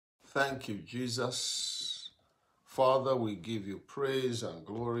Thank you, Jesus. Father, we give you praise and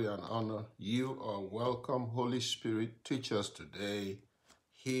glory and honor. You are welcome. Holy Spirit, teach us today.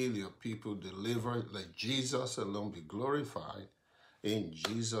 Heal your people, deliver. Let Jesus alone be glorified. In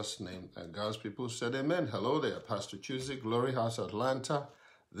Jesus' name. And God's people said amen. Hello there, Pastor Tuesday, Glory House Atlanta.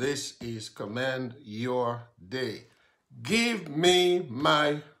 This is Command Your Day. Give me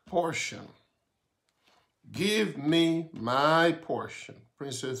my portion. Give me my portion.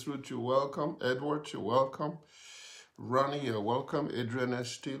 Princess Ruth, you're welcome. Edward, you're welcome. Ronnie, you're welcome. Adrian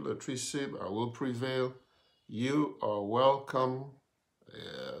Estee, Latrice, I will prevail. You are welcome.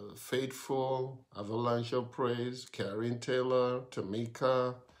 Faithful, Avalanche of Praise, Karen Taylor,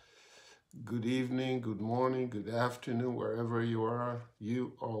 Tamika, good evening, good morning, good afternoon, wherever you are.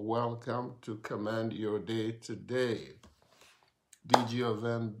 You are welcome to Command Your Day today. DG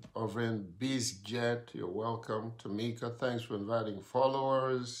Oven Bizjet, you're welcome. Tamika, thanks for inviting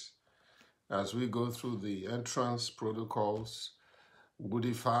followers as we go through the entrance protocols.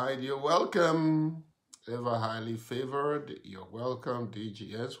 Woodified, you're welcome. Ever highly favored, you're welcome.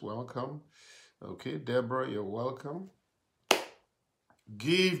 DGS, welcome. Okay, Deborah, you're welcome.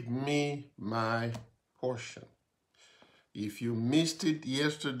 Give me my portion. If you missed it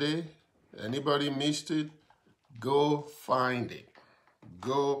yesterday, anybody missed it, go find it.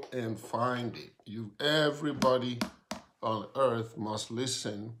 Go and find it. Everybody on earth must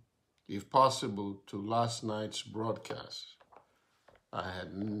listen, if possible, to last night's broadcast.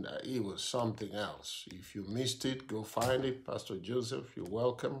 It was something else. If you missed it, go find it. Pastor Joseph, you're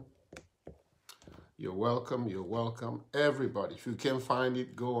welcome. You're welcome. You're welcome. Everybody, if you can't find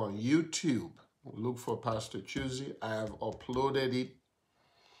it, go on YouTube. Look for Pastor Tuesday. I have uploaded it.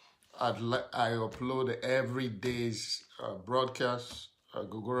 I upload every day's broadcast.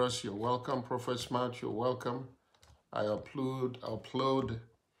 Gogoras, you're welcome. Prophet Smart, you're welcome. I upload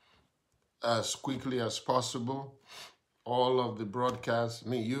as quickly as possible all of the broadcasts.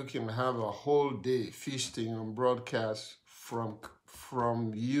 You can have a whole day feasting on broadcasts from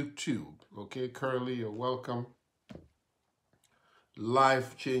YouTube. Okay, Curly, you're welcome.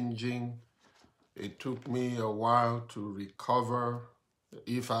 Life-changing. It took me a while to recover.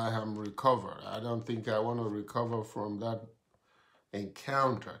 If I am recovered, I don't think I want to recover from that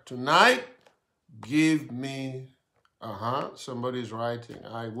encounter. Tonight, give me, somebody's writing.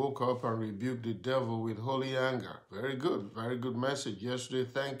 I woke up and rebuked the devil with holy anger. Very good message yesterday.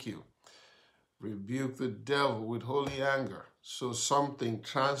 Thank you. Rebuke the devil with holy anger. So something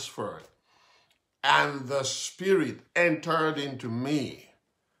transferred. And the Spirit entered into me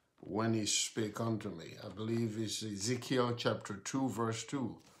when he spake unto me. I believe it's Ezekiel chapter 2, verse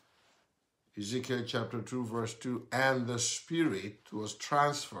 2. Ezekiel chapter 2, verse 2. And the Spirit was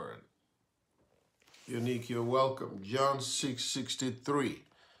transferred. Unique, you're welcome. John 6:63.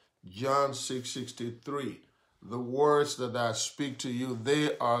 John 6:63. The words that I speak to you,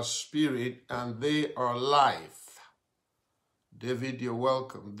 they are spirit and they are life. David, you're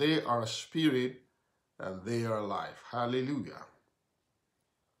welcome. They are spirit and they are life. Hallelujah.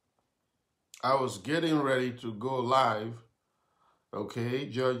 I was getting ready to go live. Okay,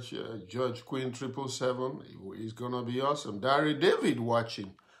 Judge Queen 777 is going to be awesome. Dari David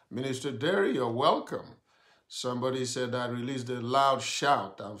watching. Minister Derry, you're welcome. Somebody said I released a loud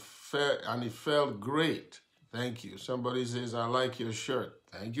shout and it felt great. Thank you. Somebody says, I like your shirt.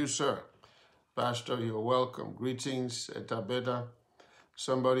 Thank you, sir. Pastor, you're welcome. Greetings, Etabeta.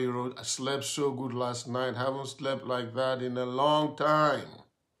 Somebody wrote, I slept so good last night. Haven't slept like that in a long time.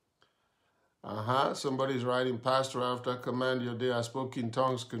 Somebody's writing, Pastor, after Command Your Day, I spoke in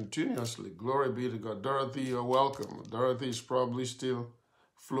tongues continuously. Glory be to God. Dorothy, you're welcome. Dorothy is probably still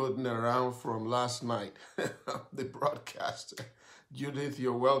floating around from last night, the broadcast. Judith,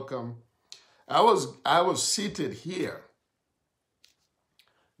 you're welcome. I was seated here,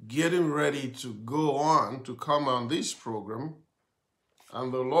 getting ready to go on to come on this program,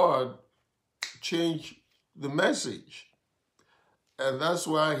 and the Lord changed the message. And that's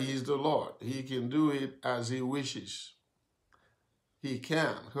why he's the Lord. He can do it as he wishes. He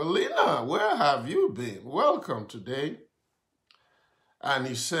can. Helena, where have you been? Welcome today. And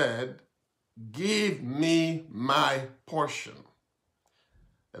he said, give me my portion.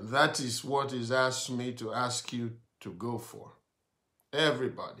 And that is what he's asked me to ask you to go for.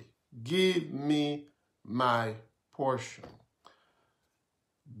 Everybody, give me my portion.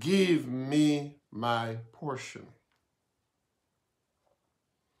 Give me my portion.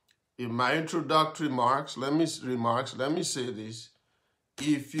 In my introductory remarks, let me say this.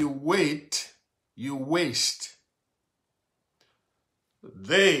 If you wait, you waste.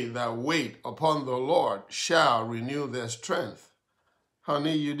 They that wait upon the Lord shall renew their strength.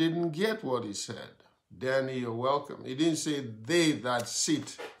 Honey, you didn't get what he said. Danny, you're welcome. He didn't say they that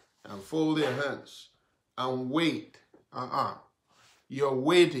sit and fold their hands and wait. You're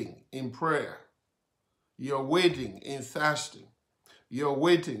waiting in prayer. You're waiting in fasting. You're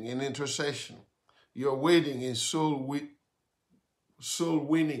waiting in intercession. You're waiting in soul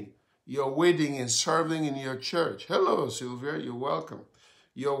winning. You're waiting in serving in your church. Hello, Sylvia, you're welcome.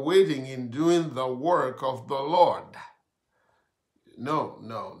 You're waiting in doing the work of the Lord. No.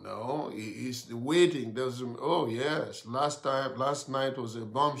 It's the waiting doesn't. Oh yes, last night was a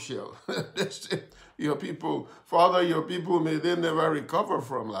bombshell. Your people, Father, your people, may they never recover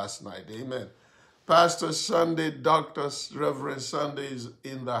from last night. Amen. Pastor Sunday, Dr. Reverend Sunday is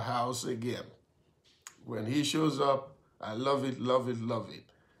in the house again. When he shows up, I love it, love it, love it.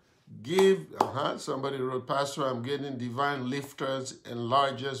 Somebody wrote, Pastor, I'm getting divine lifters,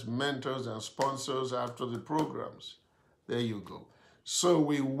 enlargers, mentors, and sponsors after the programs. There you go. So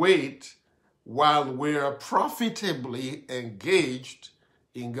we wait while we're profitably engaged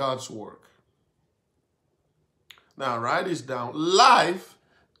in God's work. Now, write this down. Life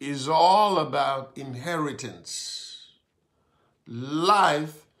is all about inheritance.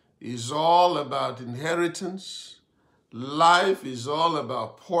 Life is all about inheritance. Life is all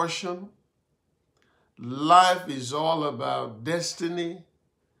about portion. Life is all about destiny.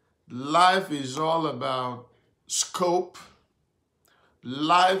 Life is all about scope.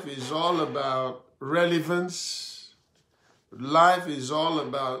 Life is all about relevance. Life is all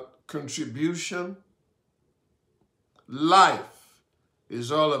about contribution. Life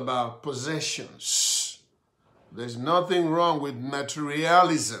is all about possessions. There's nothing wrong with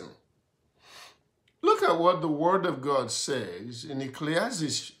materialism. Look at what the Word of God says in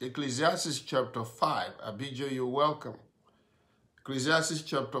Ecclesiastes chapter 5. Abijah, you're welcome. Ecclesiastes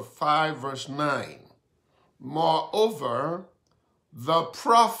chapter 5, verse 9. Moreover, the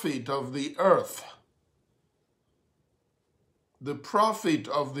profit of the earth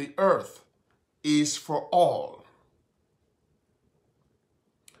is for all.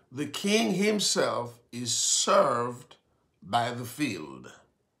 The king himself is served by the field.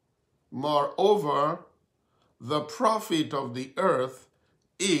 Moreover, the profit of the earth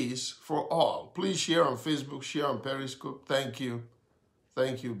is for all. Please share on Facebook, share on Periscope. Thank you.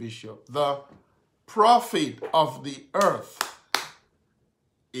 Thank you, Bishop. The profit of the earth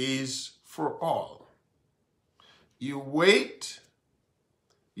is for all. You wait,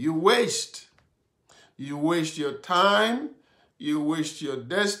 you waste. You waste your time, you waste your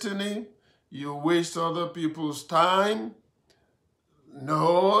destiny, you waste other people's time.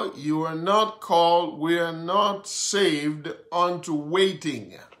 No, you are not called, we are not saved unto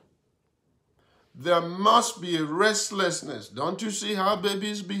waiting. There must be a restlessness. Don't you see how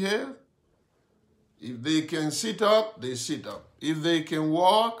babies behave? If they can sit up, they sit up. If they can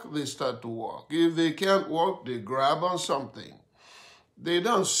walk, they start to walk. If they can't walk, they grab on something. They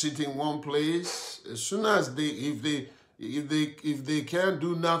don't sit in one place. As soon as if they can't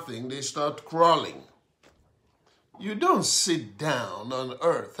do nothing, they start crawling. You don't sit down on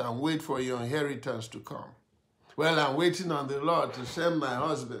earth and wait for your inheritance to come. Well, I'm waiting on the Lord to send my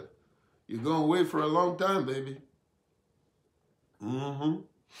husband. You're going to wait for a long time, baby.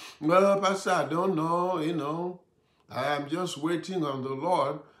 Well, Pastor, I don't know, I am just waiting on the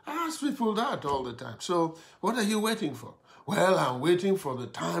Lord. I ask people that all the time. So what are you waiting for? Well, I'm waiting for the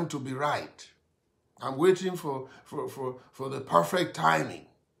time to be right. I'm waiting for the perfect timing.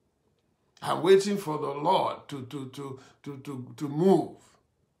 I'm waiting for the Lord to move.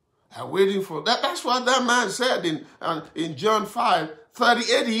 I'm waiting for that. That's what that man said in John 5.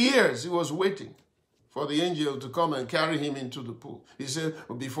 38 years he was waiting for the angel to come and carry him into the pool. He said,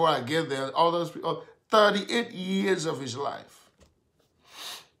 before I get there, all those people, 38 years of his life.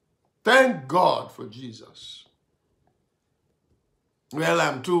 Thank God for Jesus. Well,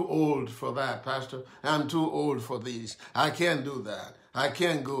 I'm too old for that, Pastor. I'm too old for these. I can't do that. I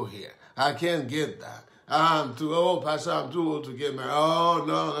can't go here. I can't get that. I'm too old, Pastor. I'm too old to get married. Oh,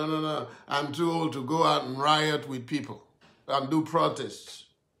 no. I'm too old to go out and riot with people and do protests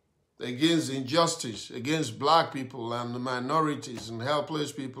against injustice, against black people and the minorities and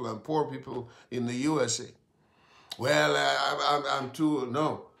helpless people and poor people in the USA. Well, I'm too,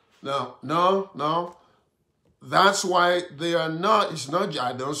 no. That's why they are not, it's not,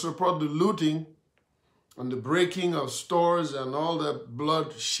 I don't support the looting and the breaking of stores and all the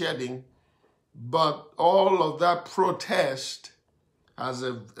blood shedding, but all of that protest has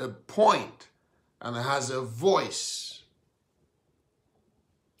a point and has a voice,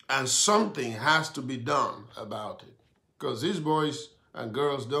 and something has to be done about it, because these boys and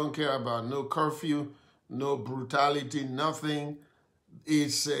girls don't care about no curfew, no brutality, nothing.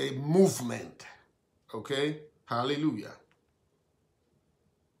 It's a movement. Okay? Hallelujah.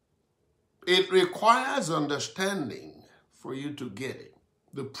 It requires understanding for you to get it.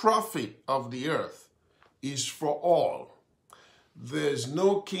 The profit of the earth is for all. There's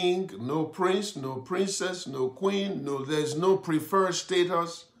no king, no prince, no princess, no queen, there's no preferred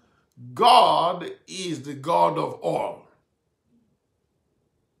status. God is the God of all.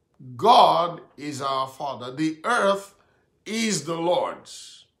 God is our Father. The earth is the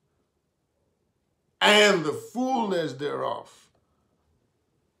Lord's, and the fullness thereof.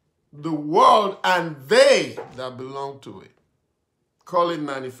 The world and they that belong to it. Call it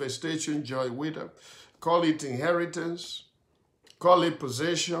manifestation, Joy Witter. Call it inheritance. Call it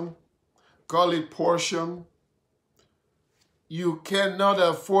possession. Call it portion. You cannot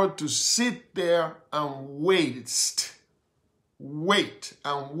afford to sit there and waste. Wait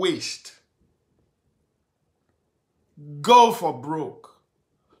and waste. Go for broke.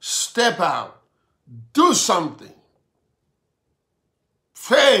 Step out. Do something.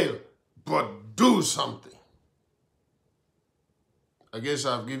 Fail, but do something. I guess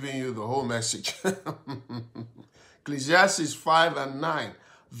I've given you the whole message. Ecclesiastes 5 and 9.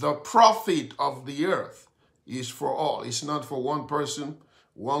 The profit of the earth is for all. It's not for one person,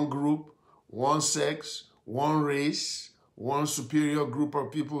 one group, one sex, one race, one superior group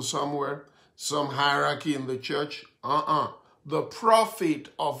of people somewhere, some hierarchy in the church. The profit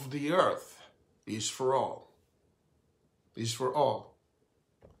of the earth is for all. Is for all.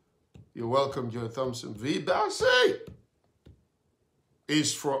 You're welcome, Joe Thompson. Vidase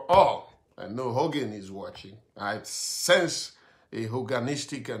is for all. I know Hogan is watching. I sense a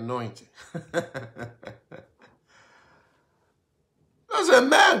Hoganistic anointing. There's a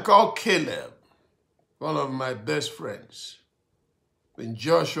man called Caleb, one of my best friends, in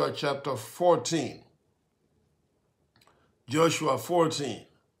Joshua chapter 14. Joshua 14,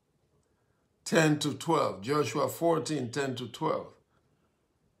 10 to 12. Joshua 14, 10 to 12.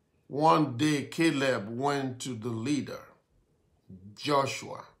 One day Caleb went to the leader,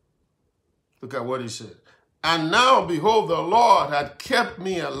 Joshua. Look at what he said. And now, behold, the Lord had kept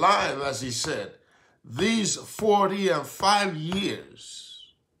me alive, as he said, these 45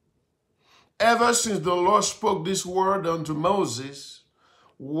 years. Ever since the Lord spoke this word unto Moses,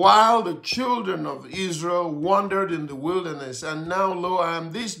 while the children of Israel wandered in the wilderness. And now, lo, I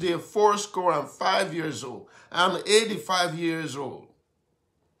am this day 85 years old. I'm 85 years old.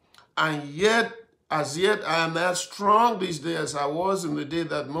 And yet, as yet, I am as strong this day as I was in the day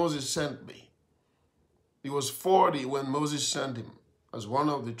that Moses sent me. He was 40 when Moses sent him as one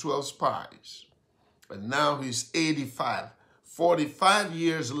of the 12 spies. But now he's 85. 45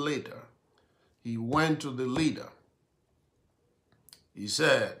 years later, he went to the leader. He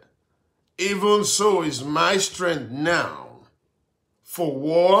said, even so is my strength now for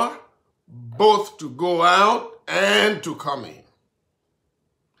war, both to go out and to come in.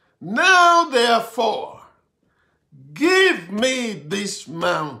 Now, therefore, give me this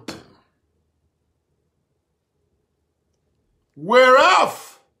mountain,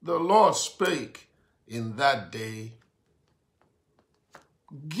 whereof the Lord spake in that day.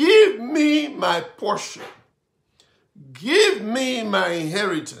 Give me my portion. Give me my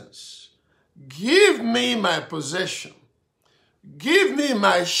inheritance. Give me my possession. Give me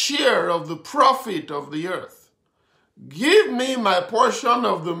my share of the profit of the earth. Give me my portion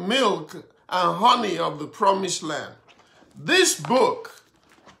of the milk and honey of the promised land. This book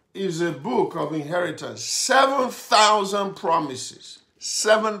is a book of inheritance. 7,000 promises.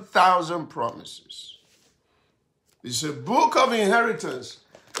 7,000 promises. It's a book of inheritance.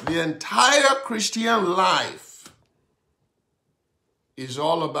 The entire Christian life is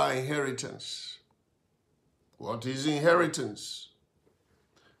all about inheritance. What is inheritance?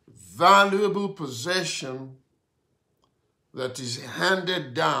 Valuable possession that is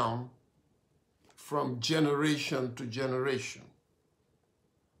handed down from generation to generation.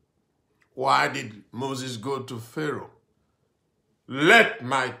 Why did Moses go to Pharaoh? Let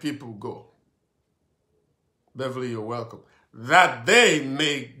my people go. Beverly, you're welcome. That they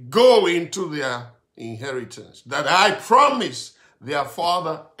may go into their inheritance, that I promised their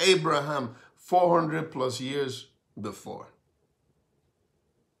father Abraham 400 plus years before.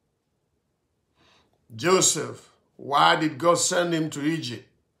 Joseph, why did God send him to Egypt?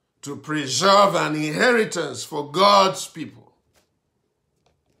 To preserve an inheritance for God's people.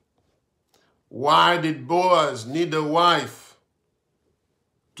 Why did Boaz need a wife?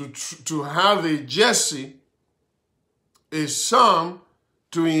 To have a Jesse, a son,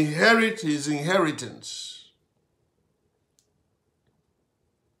 to inherit his inheritance.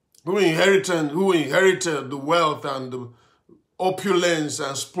 Who inherited the wealth and opulence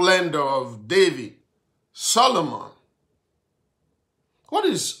and splendor of David, Solomon. What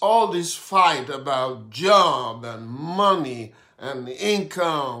is all this fight about job and money and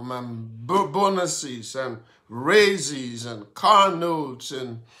income and bonuses and raises and car notes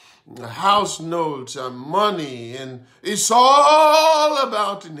and house notes and money? And it's all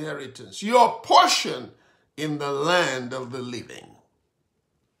about inheritance, your portion in the land of the living.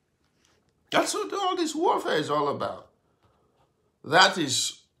 That's what all this warfare is all about. That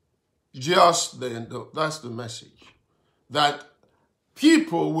is just that's the message. That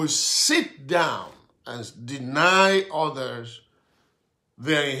people will sit down and deny others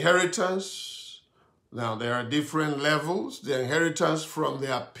their inheritance. Now, there are different levels. The inheritance from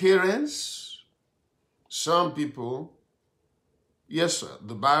their parents. Some people, yes, sir,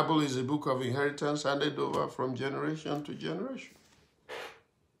 the Bible is a book of inheritance handed over from generation to generation.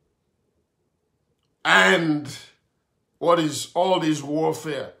 And what is all this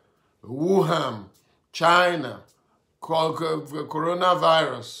warfare? Wuhan, China,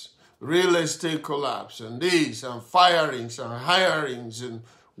 coronavirus, real estate collapse, and this, and firings, and hirings, and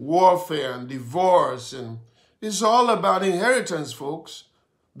warfare, and divorce, and it's all about inheritance, folks.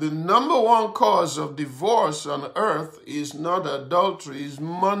 The number one cause of divorce on earth is not adultery, it's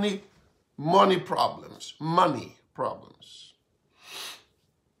money problems.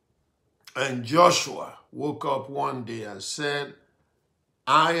 And Joshua woke up one day and said,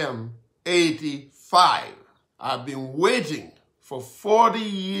 I am 85. I've been waiting for 40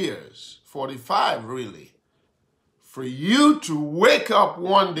 years, 45 really, for you to wake up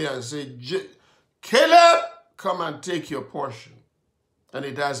one day and say, Caleb, come and take your portion. And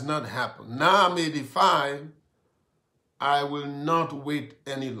it has not happened. Now I'm 85. I will not wait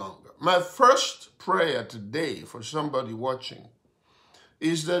any longer. My first prayer today for somebody watching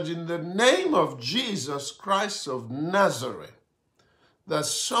is that in the name of Jesus Christ of Nazareth, that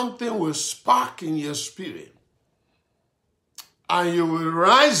something will spark in your spirit and you will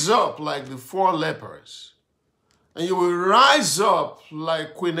rise up like the 4 lepers, and you will rise up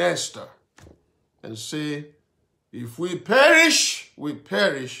like Queen Esther and say, if we perish, we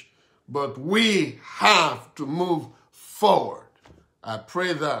perish, but we have to move forward. I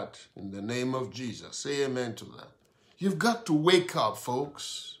pray that in the name of Jesus. Say amen to that. You've got to wake up,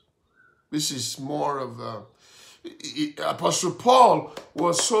 folks. This is more of a... Apostle Paul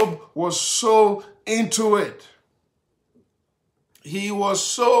was so into it. He was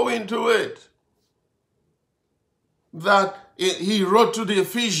so into it that he wrote to the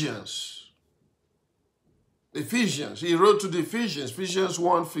Ephesians. He wrote to the Ephesians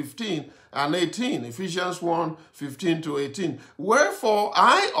 1:15 and 18. Ephesians 1:15 to 18. Wherefore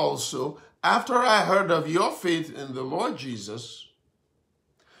I also, after I heard of your faith in the Lord Jesus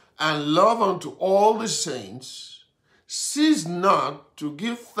and love unto all the saints, cease not to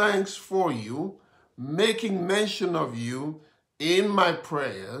give thanks for you, making mention of you in my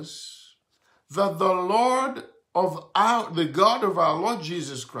prayers, that the God of our Lord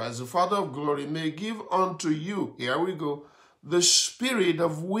Jesus Christ, the Father of glory, may give unto you, here we go, the spirit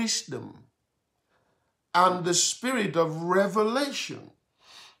of wisdom and the spirit of revelation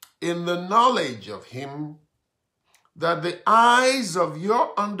in the knowledge of him, that the eyes of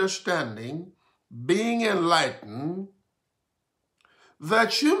your understanding being enlightened,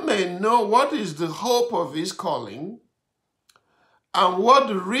 that you may know what is the hope of his calling, and what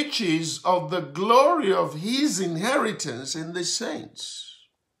the riches of the glory of his inheritance in the saints.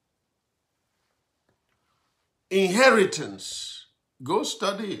 Inheritance, go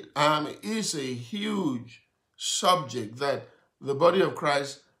study it. It's a huge subject that the body of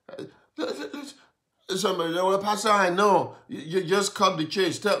Christ... Somebody, well, Pastor, I know. You just cut the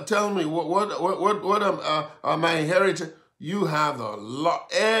chase. Tell me, what am I inheriting? You have a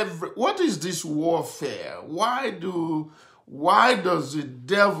lot. What is this warfare? Why does the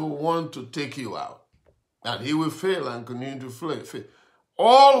devil want to take you out? And he will fail and continue to fail.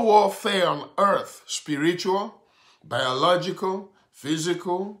 All warfare on earth, spiritual, biological,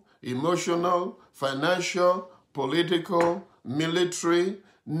 physical, emotional, financial, political, military,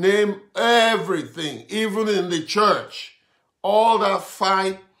 name everything, even in the church. All that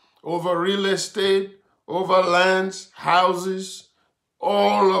fight over real estate, over lands, houses,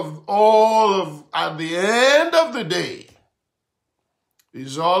 all of, at the end of the day,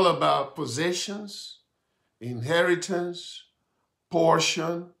 is all about possessions, inheritance,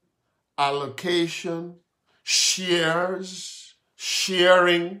 portion, allocation, shares,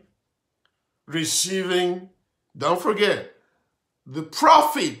 sharing, receiving. Don't forget, the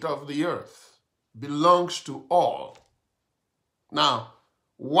profit of the earth belongs to all. Now,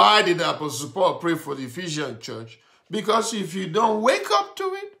 why did Apostle Paul pray for the Ephesian church? Because if you don't wake up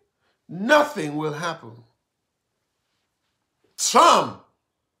to it, nothing will happen.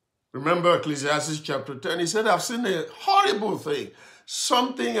 Remember Ecclesiastes chapter 10, he said, I've seen a horrible thing,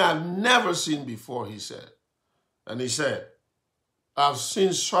 something I've never seen before, he said. And he said, I've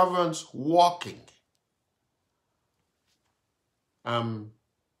seen servants walking.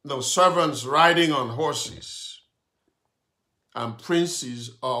 Servants riding on horses, and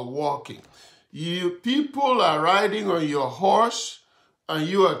princes are walking. You people are riding on your horse, and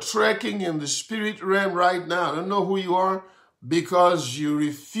you are trekking in the spirit realm right now. I don't know who you are, because you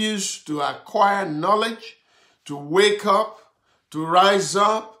refuse to acquire knowledge, to wake up, to rise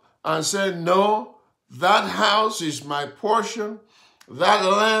up and say, no, that house is my portion, that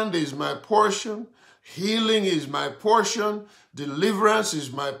land is my portion, healing is my portion, deliverance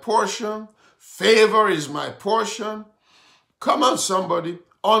is my portion, favor is my portion. Come on, somebody.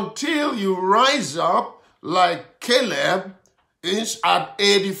 Until you rise up like Caleb is at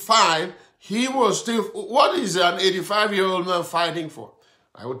 85, he was still, what is an 85-year-old man fighting for?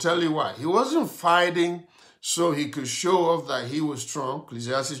 I will tell you why. He wasn't fighting so he could show off that he was strong,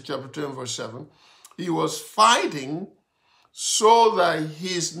 Ecclesiastes chapter 10, verse 7. He was fighting so that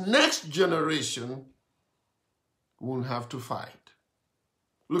his next generation won't have to fight.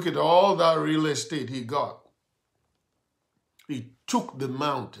 Look at all that real estate he got. He took the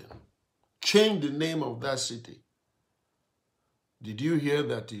mountain, changed the name of that city. Did you hear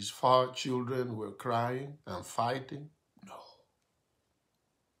that his 4 children were crying and fighting? No.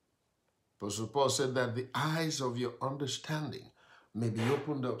 Apostle Paul said that the eyes of your understanding may be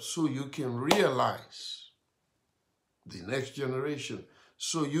opened up so you can realize the next generation,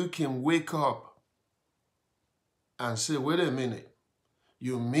 so you can wake up and say, wait a minute,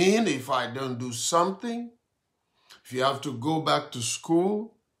 you mean if I don't do something, if you have to go back to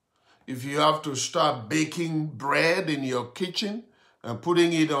school, if you have to start baking bread in your kitchen and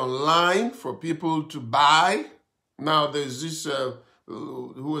putting it online for people to buy. Now there's this,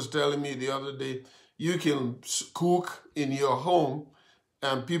 who was telling me the other day, you can cook in your home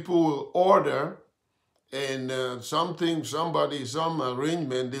and people will order and some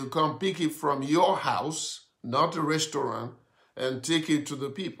arrangement, they'll come pick it from your house, not a restaurant, and take it to the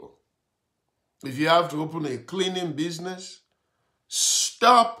people. If you have to open a cleaning business,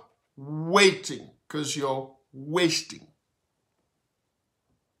 stop waiting because you're wasting.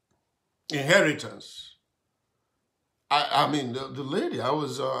 Inheritance. I mean, the lady, I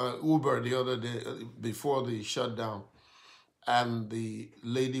was Uber the other day before the shutdown, and the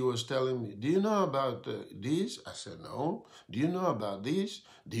lady was telling me, do you know about this? I said, no. Do you know about this?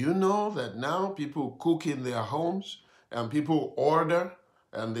 Do you know that now people cook in their homes and people order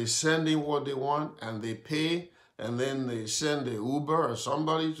and they send in what they want and they pay and then they send a Uber or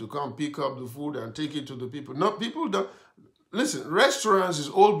somebody to come pick up the food and take it to the people? No, people don't. Listen, restaurants is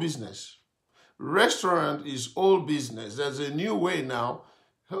old business. Restaurant is old business. There's a new way now.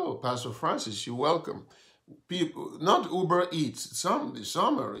 Oh, Pastor Francis, you're welcome. People, not Uber Eats.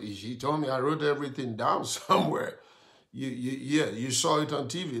 She told me, I wrote everything down somewhere. You saw it on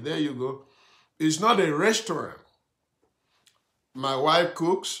TV. There you go. It's not a restaurant. My wife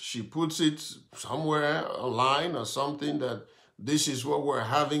cooks. She puts it somewhere online or something that this is what we're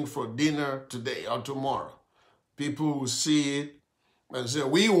having for dinner today or tomorrow. People will see it and say,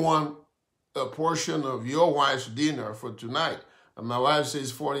 we want a portion of your wife's dinner for tonight. And my wife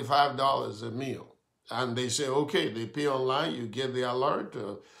says $45 a meal. And they say, okay, they pay online, you get the alert,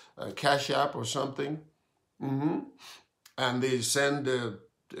 a Cash App or something. And they send a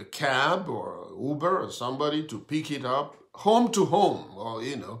cab or Uber or somebody to pick it up, home to home, or,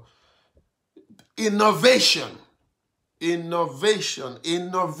 innovation,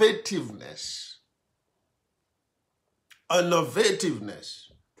 innovativeness.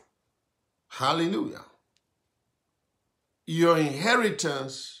 Hallelujah. Your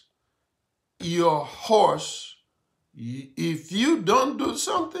inheritance, your horse, if you don't do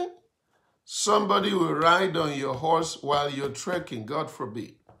something, somebody will ride on your horse while you're trekking, God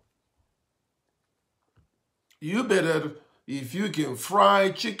forbid. You better, if you can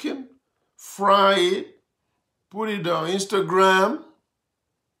fry chicken, fry it, put it on Instagram,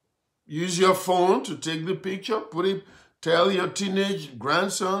 use your phone to take the picture, tell your teenage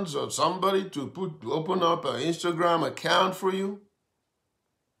grandsons or somebody to open up an Instagram account for you.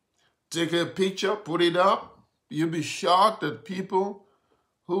 Take a picture, put it up. You'll be shocked at people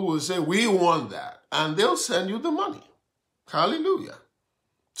who will say, we want that. And they'll send you the money. Hallelujah.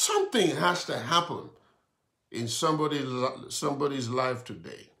 Something has to happen in somebody's life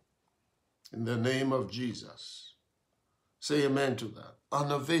today. In the name of Jesus. Say amen to that.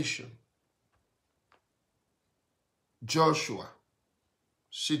 Innovation. Joshua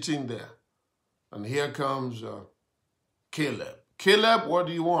sitting there. And here comes Caleb. Caleb, what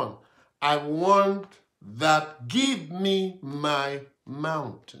do you want? I want that. Give me my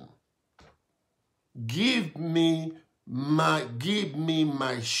mountain. Give me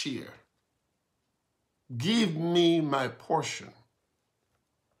my share. Give me my portion.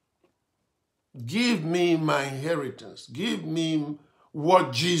 Give me my inheritance. Give me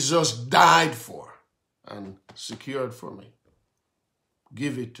what Jesus died for and secured for me.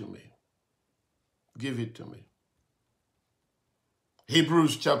 Give it to me. Give it to me.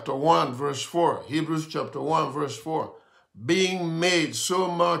 Hebrews chapter 1 verse 4. Hebrews chapter 1 verse 4. Being made so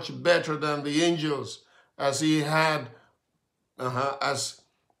much better than the angels as he had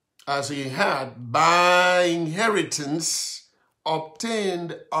by inheritance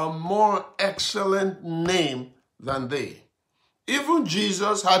obtained a more excellent name than they. Even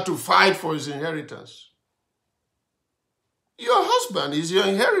Jesus had to fight for his inheritance. Your husband is your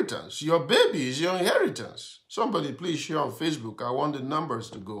inheritance. Your baby is your inheritance. Somebody please share on Facebook. I want the numbers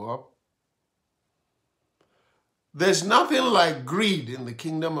to go up. There's nothing like greed in the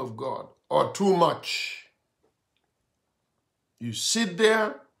kingdom of God, or too much. You sit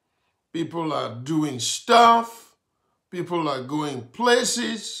there, people are doing stuff, people are going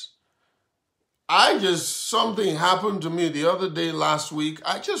places. Something happened to me the other day last week.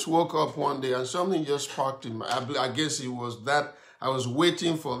 I just woke up one day and something just sparked in I guess it was that I was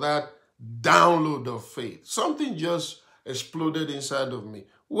waiting for that download of faith. Something just exploded inside of me.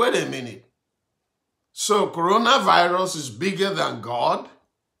 Wait a minute. So coronavirus is bigger than God?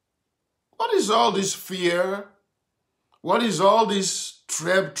 What is all this fear? What is all this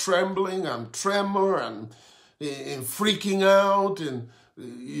trembling and tremor and freaking out and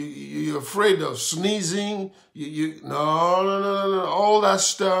you're afraid of sneezing? No. All that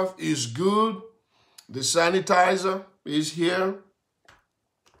stuff is good. The sanitizer is here.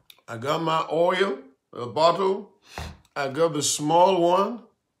 I got my oil, a bottle. I got the small one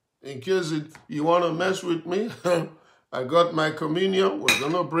in case you want to mess with me. I got my communion. We're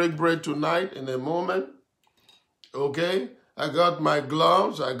going to break bread tonight in a moment. Okay? I got my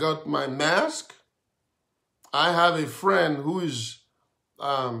gloves. I got my mask. I have a friend who is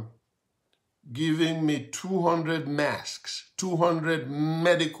giving me 200 masks, 200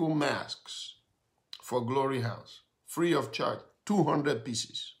 medical masks for Glory House, free of charge, 200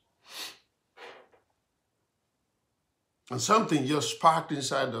 pieces. And something just sparked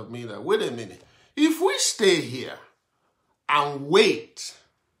inside of me that, wait a minute, if we stay here and wait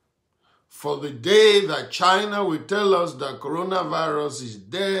for the day that China will tell us that coronavirus is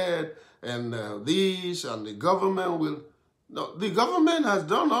dead and this and the government will, no, the government has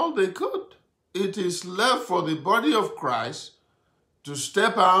done all they could. It is left for the body of Christ to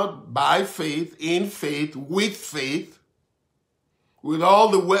step out by faith, in faith, with all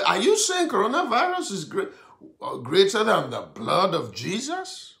the way. Are you saying coronavirus is greater than the blood of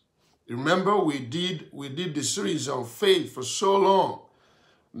Jesus? Remember, we did the series on faith for so long.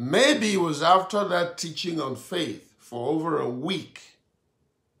 Maybe it was after that teaching on faith for over a week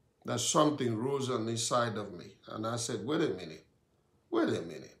that something rose on the inside of me. And I said, wait a minute.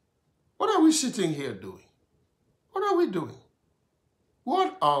 What are we sitting here doing? What are we doing?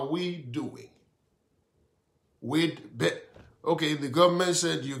 What are we doing? Okay, the government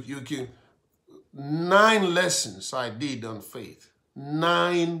said you can. 9 lessons I did on faith.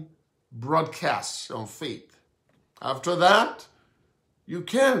 9 broadcasts on faith. After that, you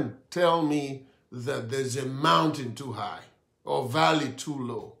can't tell me that there's a mountain too high, or valley too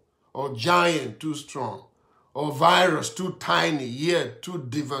low, or giant too strong, or virus too tiny, yet too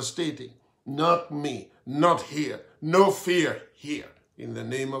devastating. Not me, not here. No fear here, in the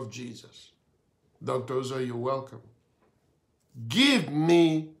name of Jesus. Dr. Ozo, you're welcome. Give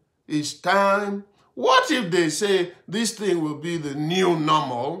me it's time. What if they say this thing will be the new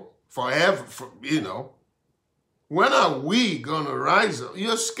normal forever, When are we going to rise up?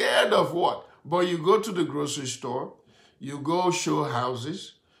 You're scared of what? But you go to the grocery store, you go show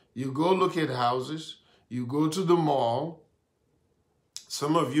houses, you go look at houses, you go to the mall.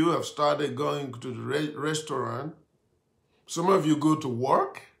 Some of you have started going to the restaurant. Some of you go to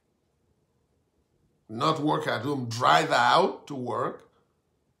work, not work at home, drive out to work.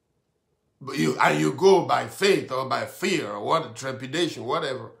 But you go by faith or by fear or what, trepidation,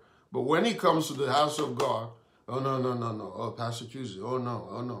 whatever. But when it comes to the house of God, oh, no. Oh, Pastor Tuesday, oh,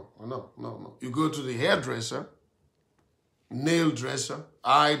 no. You go to the hairdresser, nail dresser,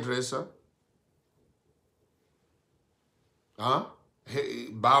 eye dresser,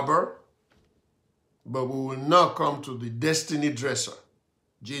 barber, but we will not come to the destiny dresser,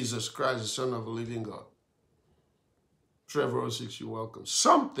 Jesus Christ, the Son of the living God. Trevor 06, you're welcome.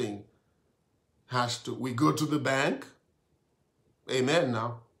 Something has to, we go to the bank. Amen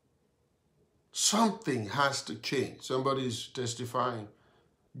now. Something has to change. Somebody's testifying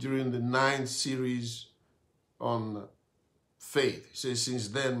during the 9th series on faith. He says, since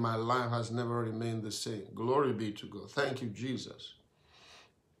then, my life has never remained the same. Glory be to God. Thank you, Jesus.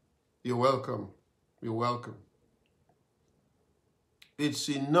 You're welcome. You're welcome. It's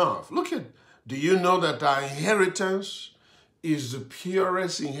enough. Look at, do you know that our inheritance is the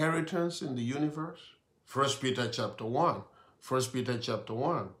purest inheritance in the universe? 1 Peter chapter 1. 1 Peter chapter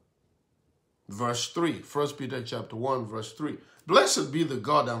 1, verse 3. 1 Peter chapter 1, verse 3. Blessed be the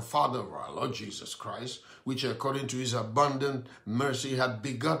God and Father of our Lord Jesus Christ, which according to his abundant mercy had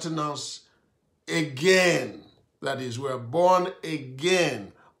begotten us again. That is, we're born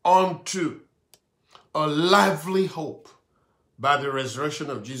again unto a lively hope by the resurrection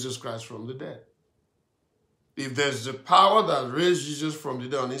of Jesus Christ from the dead. If there's the power that raised Jesus from the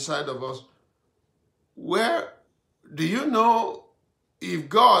dead on the inside of us, where do you know if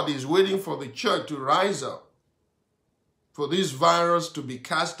God is waiting for the church to rise up, for this virus to be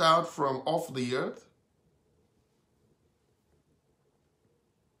cast out from off the earth?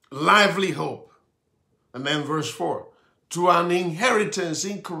 Lively hope. And then verse 4, to an inheritance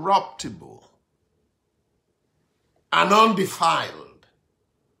incorruptible and undefiled,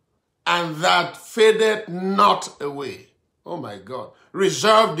 and that fadeth not away. Oh my God.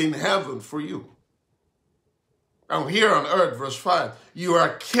 Reserved in heaven for you. And here on earth, verse 5, you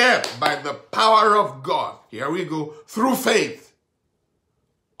are kept by the power of God. Here we go. Through faith.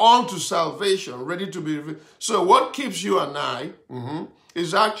 Unto salvation. Ready to be revealed. So what keeps you and I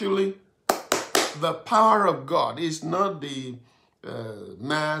is actually the power of God. It's not the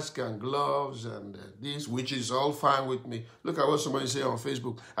mask and gloves and this, which is all fine with me. Look at what somebody say on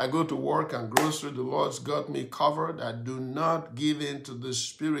Facebook. I go to work and grocery. The Lord's got me covered. I do not give in to the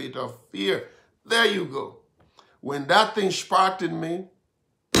spirit of fear. There you go. When that thing sparked in me,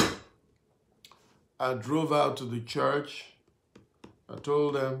 I drove out to the church. I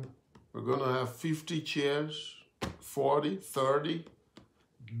told them, we're going to have 50 chairs, 40, 30.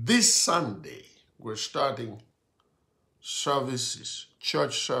 This Sunday, we're starting services,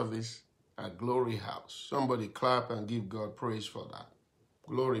 church service at Glory House. Somebody clap and give God praise for that.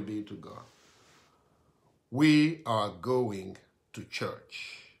 Glory be to God. We are going to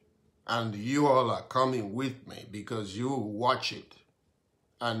church. And you all are coming with me because you will watch it.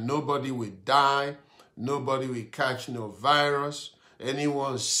 And nobody will die. Nobody will catch no virus.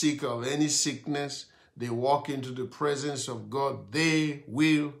 Anyone sick of any sickness, they walk into the presence of God, they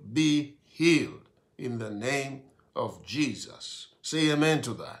will be healed in the name of Jesus. Say amen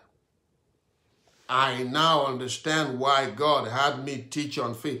to that. I now understand why God had me teach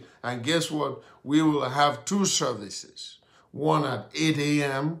on faith. And guess what? We will have 2 services. One at 8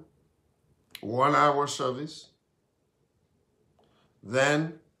 a.m., 1 hour service.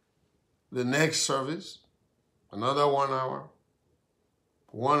 Then the next service, another 1 hour.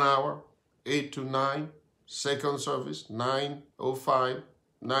 1 hour, 8 to 9. Second service, 9:05,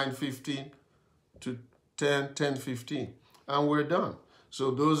 9:15 to 10:15. And we're done.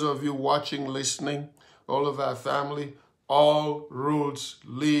 So those of you watching, listening, all of our family, all roads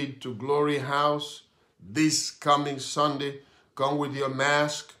lead to Glory House this coming Sunday. Come with your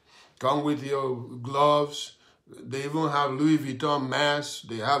mask. Come with your gloves. They even have Louis Vuitton masks.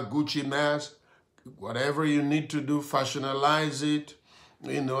 They have Gucci masks. Whatever you need to do, fashionalize it,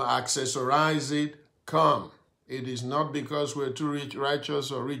 accessorize it. Come. It is not because we're too rich,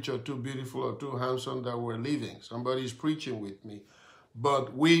 righteous or rich or too beautiful or too handsome that we're leaving. Somebody's preaching with me.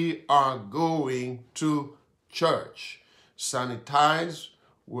 But we are going to church. Sanitize.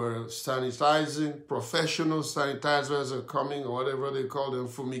 We're sanitizing. Professional sanitizers are coming, or whatever they call them,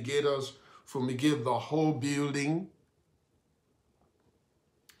 fumigators. Fumigate the whole building.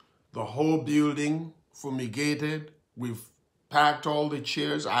 The whole building fumigated. We've packed all the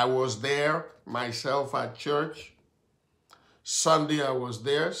chairs. I was there myself at church. Sunday I was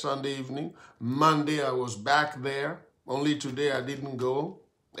there, Sunday evening. Monday I was back there. Only today I didn't go.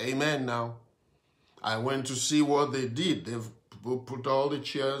 Amen now. I went to see what they did. They've put all the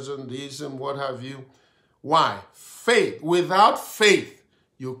chairs and this and what have you. Why? Faith. Without faith,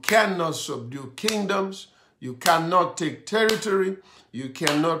 you cannot subdue kingdoms. You cannot take territory. You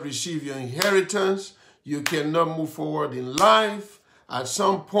cannot receive your inheritance. You cannot move forward in life. At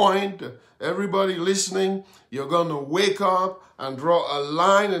some point, everybody listening, you're going to wake up and draw a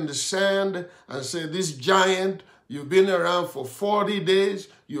line in the sand and say, this giant, you've been around for 40 days.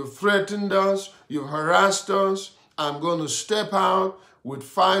 You've threatened us. You've harassed us. I'm going to step out with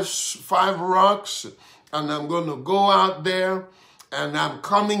five rocks and I'm going to go out there and I'm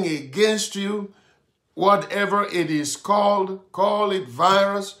coming against you, whatever it is called. Call it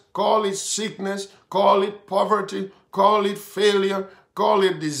virus, call it sickness, call it poverty, call it failure, call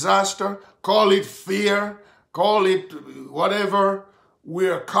it disaster, call it fear, call it whatever.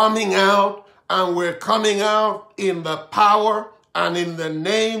 We're coming out, and we're coming out in the power and in the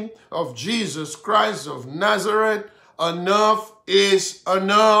name of Jesus Christ of Nazareth. Enough is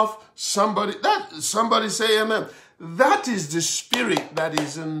enough. Somebody say amen. That is the spirit that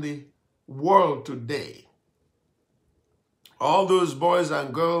is in the world today. All those boys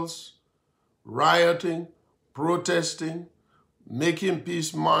and girls rioting, protesting, making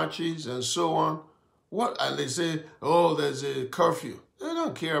peace marches and so on. What? And they say, oh, there's a curfew. They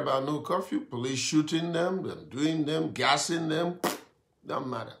don't care about no curfew. Police shooting them, doing them, gassing them. Doesn't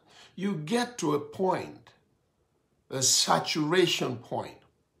matter. You get to a point, a saturation point,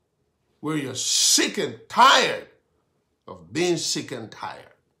 where you're sick and tired of being sick and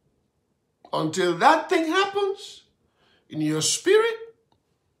tired. Until that thing happens, in your spirit,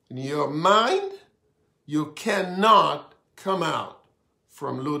 in your mind, you cannot come out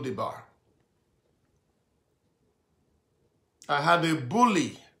from Lodebar. I had a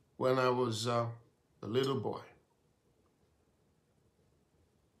bully when I was a little boy.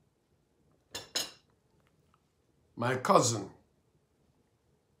 My cousin,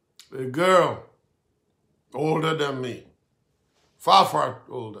 a girl older than me, far, far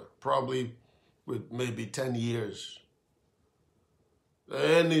older, probably with maybe 10 years.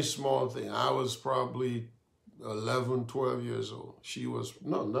 Any small thing. I was probably 11, 12 years old. She was,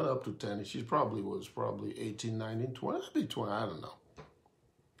 no, not up to 10. She was 18, 19, 20, maybe 20, I don't know.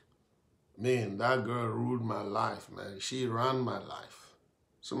 Man, that girl ruled my life, man. She ran my life.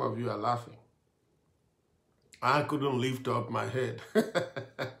 Some of you are laughing. I couldn't lift up my head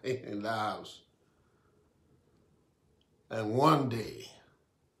in the house. And one day,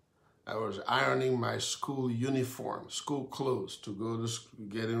 I was ironing my school uniform, school clothes, to go to school,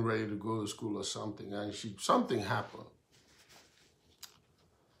 getting ready to go to school or something, and something happened.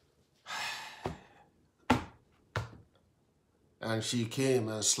 And she came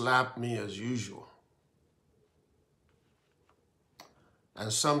and slapped me as usual.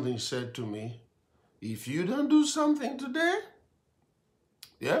 And something said to me, if you don't do something today,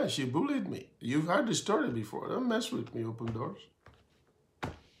 yeah, she bullied me. You've heard the story before. Don't mess with me, Open Doors.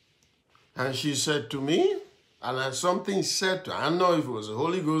 And she said to me, and something said to her, I don't know if it was the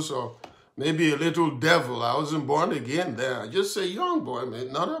Holy Ghost or maybe a little devil. I wasn't born again there. Just a young boy,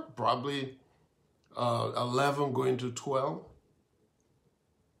 man, probably 11 going to 12.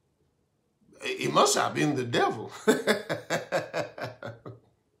 It must have been the devil.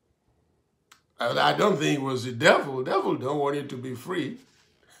 I don't think it was the devil. The devil don't want you to be free.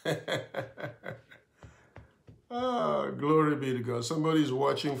 Oh, glory be to God. Somebody's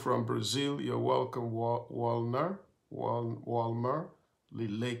watching from Brazil. You're welcome, Walmer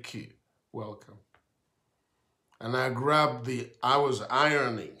Lileki. Welcome. And I was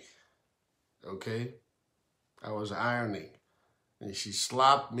ironing, okay? I was ironing. And she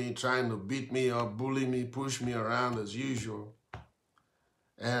slapped me, trying to beat me up, bully me, push me around as usual.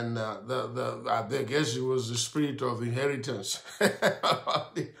 And I guess it was the spirit of inheritance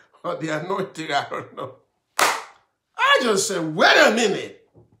or the anointing, I don't know. I just said, wait a minute.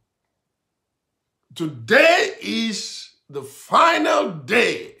 Today is the final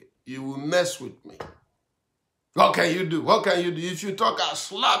day you will mess with me. What can you do? What can you do? If you talk, I'll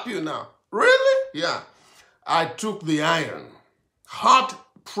slap you now. Really? Yeah. I took the iron, hot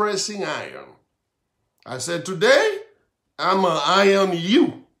pressing iron. I said, today, I'm going to iron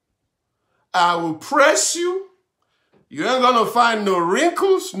you. I will press you. You ain't going to find no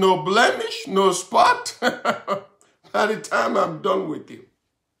wrinkles, no blemish, no spot by the time I'm done with you.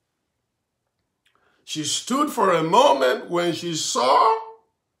 She stood for a moment when she saw,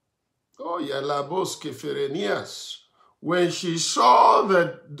 when she saw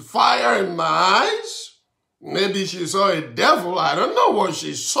the fire in my eyes. Maybe she saw a devil. I don't know what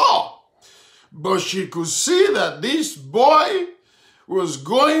she saw. But she could see that this boy was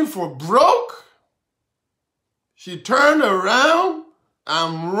going for broke. She turned around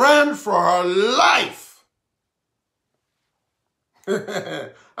and ran for her life.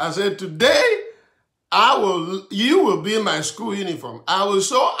 I said, today, you will be in my school uniform. I will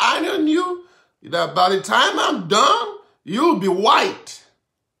so iron you that by the time I'm done, you'll be white.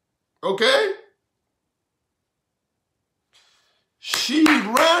 Okay? She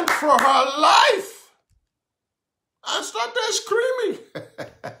ran for her life and started screaming.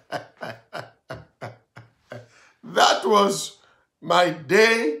 That was my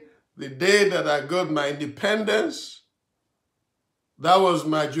day, the day that I got my independence. That was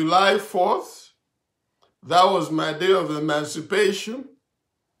my July 4th. That was my day of emancipation,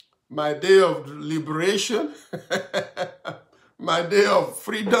 my day of liberation, my day of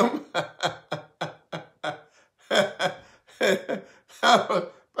freedom.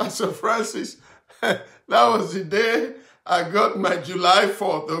 Pastor Francis, that was the day I got my July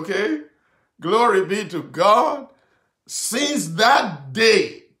 4th, okay? Glory be to God. Since that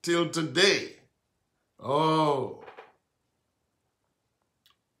day till today, oh,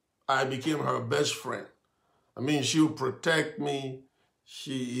 I became her best friend. I mean, she would protect me,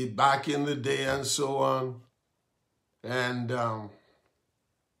 back in the day and so on. And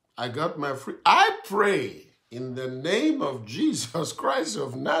I got my free. I pray in the name of Jesus Christ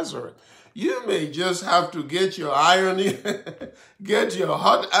of Nazareth. You may just have to get your iron, get your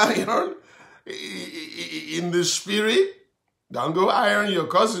hot iron in the spirit. Don't go iron your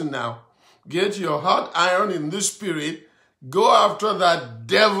cousin now. Get your hot iron in the spirit. Go after that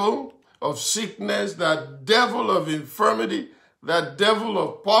devil of sickness, that devil of infirmity, that devil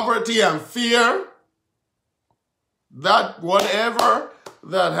of poverty and fear, that whatever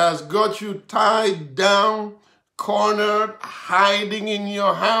that has got you tied down, cornered, hiding in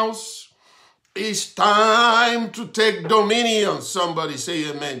your house. It's time to take dominion. Somebody say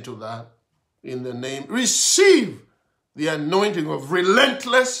amen to that. In the name, receive the anointing of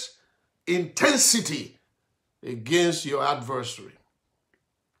relentless intensity against your adversary.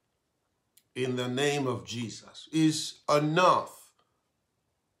 In the name of Jesus. Is enough.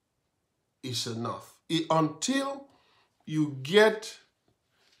 It's enough. Until you get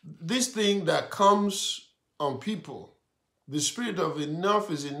this thing that comes on people, the spirit of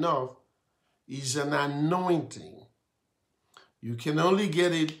enough is enough, is an anointing. You can only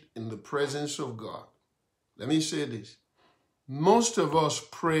get it in the presence of God. Let me say this. Most of us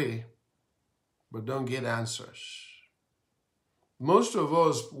pray, but don't get answers. Most of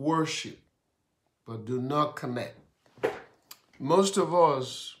us worship, but do not connect. Most of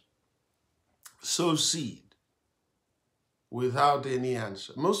us sow seed without any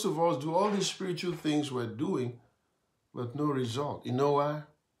answer. Most of us do all these spiritual things we're doing, but no result. You know why?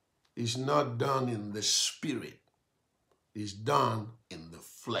 It's not done in the spirit. It's done in the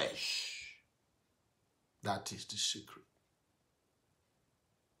flesh. That is the secret.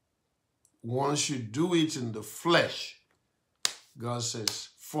 Once you do it in the flesh, God says,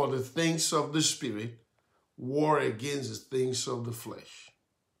 for the things of the spirit, war against the things of the flesh.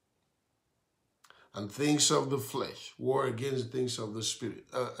 And things of the flesh, war against the things of the spirit.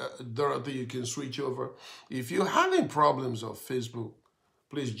 Dorothy, you can switch over. If you're having problems on Facebook,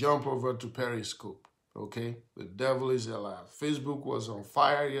 please jump over to Periscope, okay? The devil is alive. Facebook was on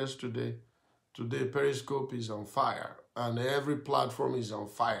fire yesterday. Today, Periscope is on fire. And every platform is on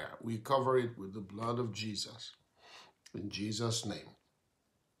fire. We cover it with the blood of Jesus. In Jesus' name.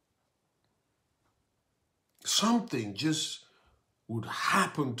 Something just would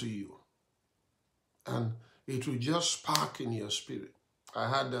happen to you. And it will just spark in your spirit. I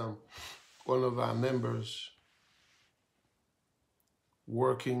had one of our members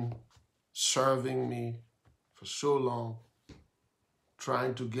working, serving me for so long,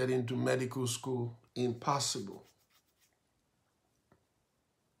 trying to get into medical school. Impossible.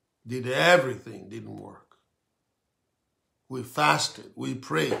 Did everything, didn't work. We fasted, we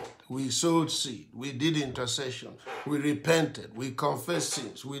prayed, we sowed seed, we did intercession, we repented, we confessed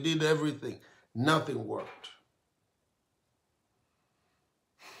sins, we did everything. Nothing worked.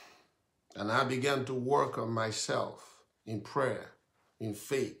 And I began to work on myself in prayer, in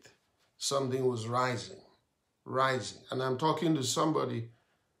faith. Something was rising. And I'm talking to somebody,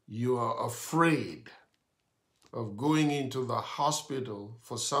 you are afraid of going into the hospital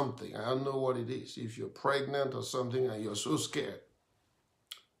for something. I don't know what it is. If you're pregnant or something and you're so scared,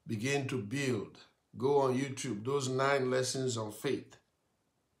 begin to build. Go on YouTube, those 9 lessons on faith.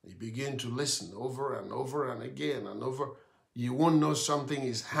 You begin to listen over and over and again and over. You won't know something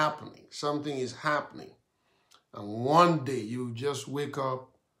is happening. Something is happening. And one day you just wake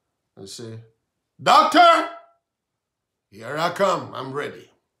up and say, "Doctor, here I come. I'm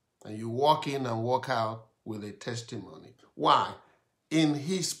ready." And you walk in and walk out with a testimony. Why? In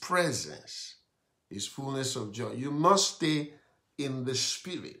his presence is fullness of joy. You must stay in the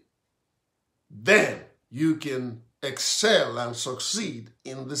spirit. Then you can excel and succeed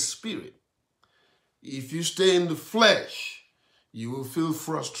in the spirit. If you stay in the flesh, you will feel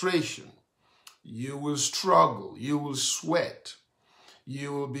frustration. You will struggle. You will sweat.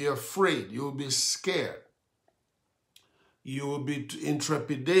 You will be afraid. You will be scared. You will be in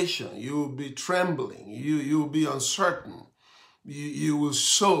trepidation. You will be trembling. You will be uncertain. You will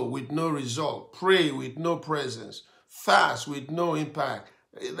sow with no result, pray with no presence, fast with no impact.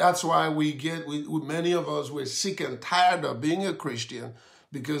 That's why many of us, we're sick and tired of being a Christian,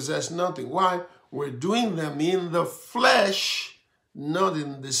 because there's nothing. Why? We're doing them in the flesh, not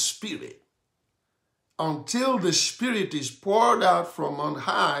in the spirit. Until the Spirit is poured out from on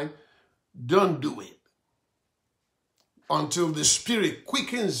high, don't do it. Until the Spirit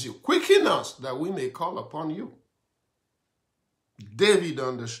quickens you. Quicken us that we may call upon you. David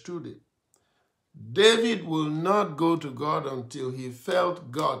understood it. David will not go to God until he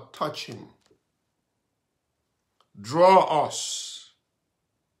felt God touch him. Draw us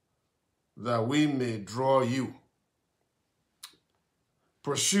that we may draw you.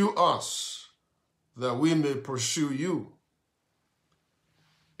 Pursue us that we may pursue you.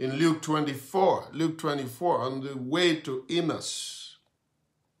 In Luke 24, on the way to Emmaus,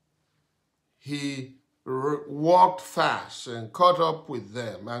 he walked fast and caught up with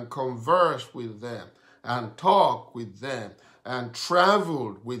them and conversed with them and talked with them and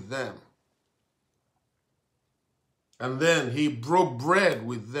traveled with them. And then he broke bread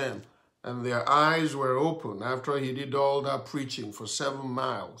with them, and their eyes were open after he did all that preaching for 7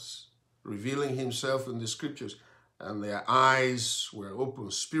 miles, revealing himself in the scriptures, and their eyes were open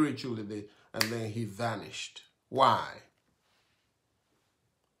spiritually, and then he vanished. Why?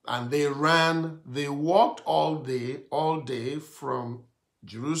 And they walked all day from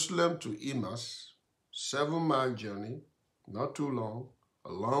Jerusalem to Emmaus, 7-mile journey, not too long,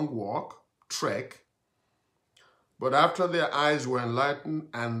 a long walk, trek. But after their eyes were enlightened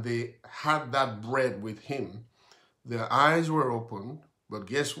and they had that bread with him, their eyes were opened, but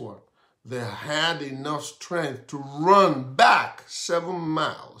guess what? They had enough strength to run back 7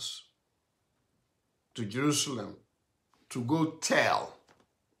 miles to Jerusalem to go tell.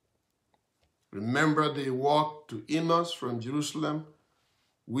 Remember, they walked to Emmaus from Jerusalem,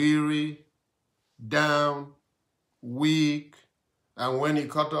 weary, down, weak. And when he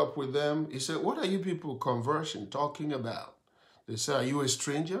caught up with them, he said, "What are you people conversing, talking about?" They said, "Are you a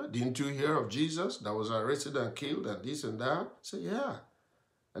stranger? Didn't you hear of Jesus that was arrested and killed and this and that?" I said, "Yeah."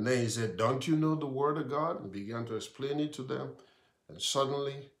 And then he said, "Don't you know the word of God?" And began to explain it to them. And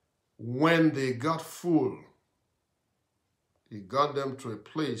suddenly, when they got full, he got them to a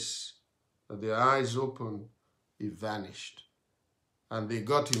place that their eyes opened, he vanished. And they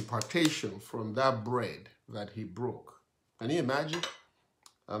got impartation from that bread that he broke. Can you imagine?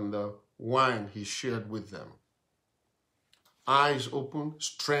 And the wine he shared with them. Eyes opened,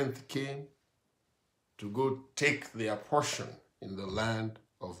 strength came to go take their portion in the land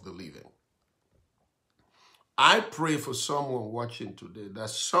of the living. I pray for someone watching today that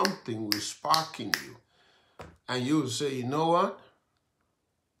something will spark in you. And you'll say, "You know what?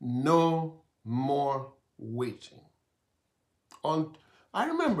 No more waiting." I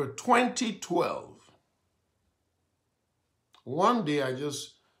remember 2012. One day I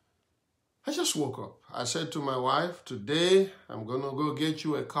just woke up. I said to my wife, "Today I'm going to go get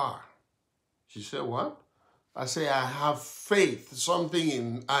you a car." She said, "What?" I say, "I have faith,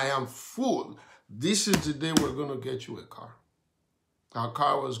 I am full. This is the day we're going to get you a car." Our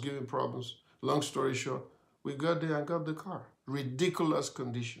car was giving problems. Long story short, we got there and got the car. Ridiculous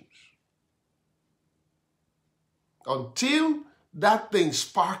conditions. Until that thing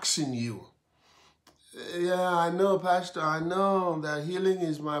sparks in you. "Yeah, I know, Pastor, I know that healing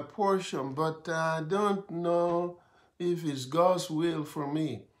is my portion, but I don't know if it's God's will for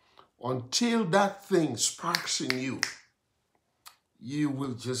me." Until that thing sparks in you, you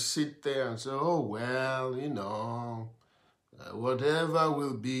will just sit there and say, "Oh, well, whatever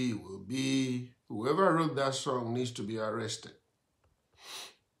will be, will be." Whoever wrote that song needs to be arrested.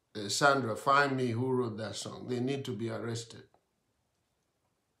 Sandra, find me who wrote that song. They need to be arrested.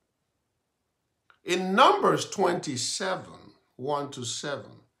 In Numbers 27,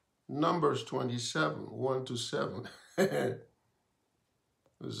 1-7, Numbers 27, 1-7,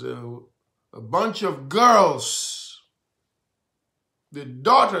 there's a bunch of girls, the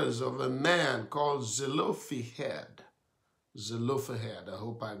daughters of a man called Zelophehad. Zelophehad, I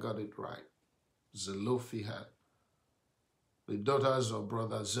hope I got it right. Zelophehad. The daughters of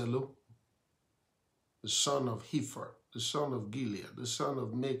brother Zelu, the son of Hepher, the son of Gilead, the son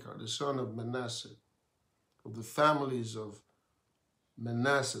of Machir, the son of Manasseh, of the families of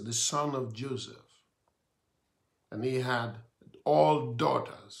Manasseh, the son of Joseph. And he had all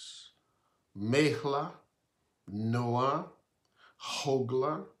daughters, Mahlah, Noah,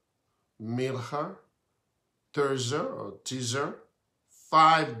 Hoglah, Milcah, Tirzah,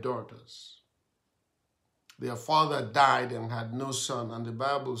 5 daughters. Their father died and had no son, and the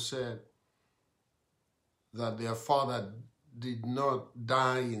Bible said that their father did not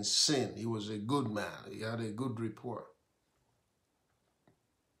die in sin. He was a good man. He had a good report.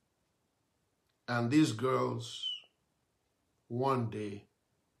 And these girls one day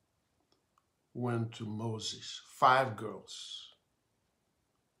went to Moses, 5 girls,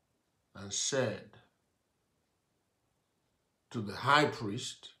 and said to the high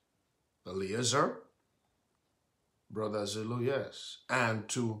priest, Eleazar, brother Zeloias, and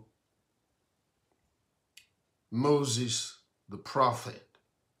to Moses the prophet.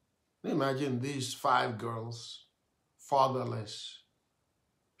 Imagine these 5 girls, fatherless,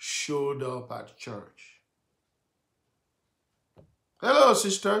 showed up at church. Hello,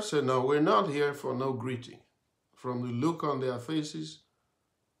 sister. Said, no, we're not here for no greeting. From the look on their faces,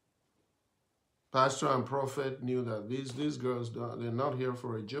 pastor and prophet knew that these girls, they're not here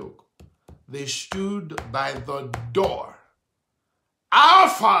for a joke. They stood by the door. Our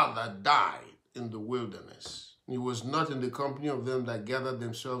father died in the wilderness. He was not in the company of them that gathered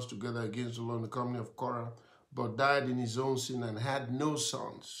themselves together against the Lord in the company of Korah, but died in his own sin and had no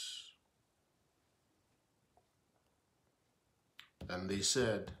sons. And they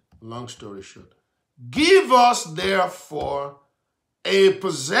said, long story short, give us therefore a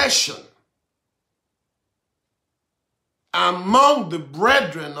possession among the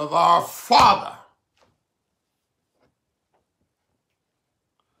brethren of our father.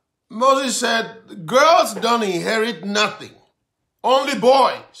 Moses said, girls don't inherit nothing, only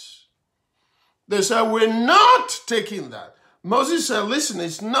boys. They said, we're not taking that. Moses said, listen,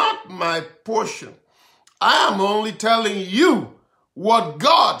 it's not my portion. I am only telling you what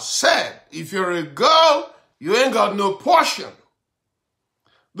God said. If you're a girl, you ain't got no portion.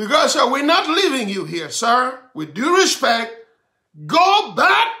 The girl said, we're not leaving you here, sir. With due respect, go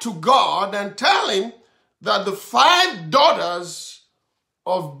back to God and tell him that the 5 daughters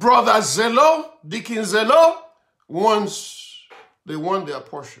of brother Zelo, Deacon Zelo, they want their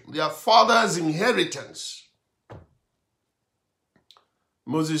portion, their father's inheritance.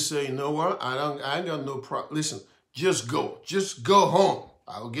 Moses said, you know what? I ain't got no problem. Listen, just go home.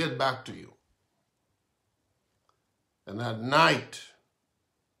 I'll get back to you. And at night,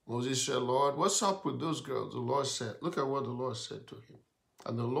 Moses said, Lord, what's up with those girls? The Lord said, look at what the Lord said to him.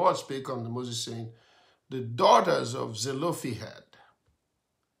 And the Lord spake unto Moses, saying, the daughters of Zelophehad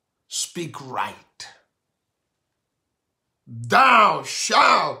speak right. Thou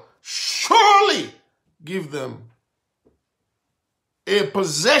shalt surely give them a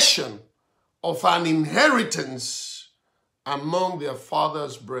possession of an inheritance among their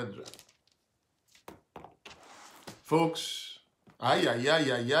father's brethren. Folks, may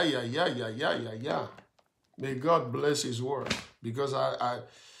God bless his word, because I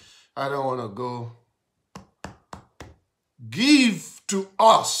don't want to go. Give to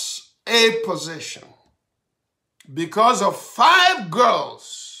us a possession because of 5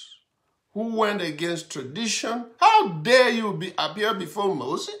 girls who went against tradition. How dare you appear before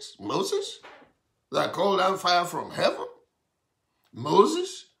Moses? Moses that called down fire from heaven?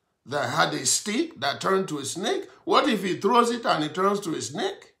 Moses that had a stick that turned to a snake? What if he throws it and it turns to a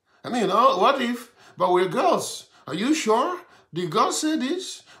snake? I mean, what if? But we're girls. Are you sure? Did God say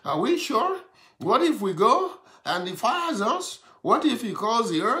this? Are we sure? What if we go and he fires us? What if he calls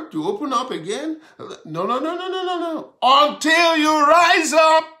the earth to open up again? No. Until you rise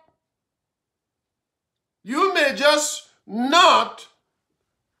up, you may just not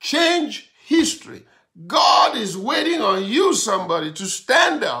change history. God is waiting on you, somebody, to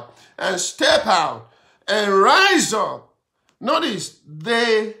stand up and step out and rise up. Notice,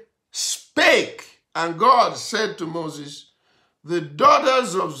 they spake, and God said to Moses, the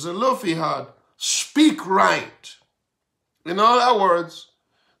daughters of Zelophehad speak right. In other words,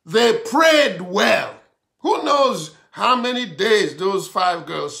 they prayed well. Who knows how many days those 5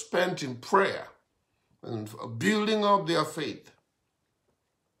 girls spent in prayer and building up their faith.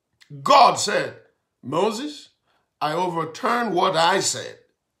 God said, Moses, I overturn what I said.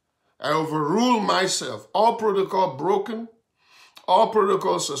 I overrule myself. All protocol broken, all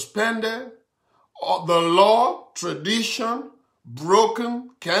protocol suspended, all the law, tradition,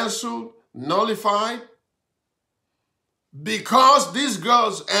 broken, canceled, nullified. Because these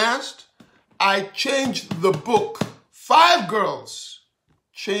girls asked, I changed the book. 5 girls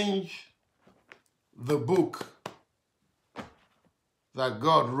changed the book that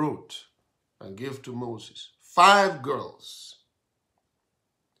God wrote and gave to Moses. 5 girls.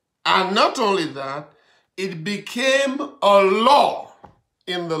 And not only that, it became a law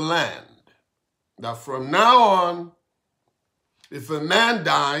in the land that from now on, if a man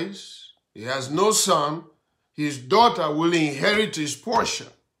dies, he has no son, his daughter will inherit his portion.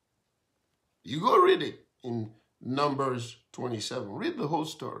 You go read it in Numbers 27. Read the whole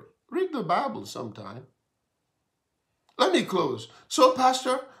story. Read the Bible sometime. Let me close. So,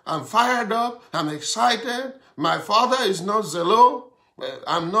 Pastor, I'm fired up. I'm excited. My father is not Zelo.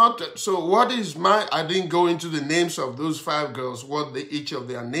 I'm not. So what is I didn't go into the names of those 5 girls, what each of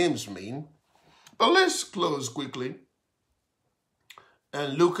their names mean. But let's close quickly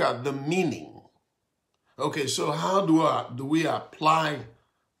and look at the meaning. Okay, so how do we apply?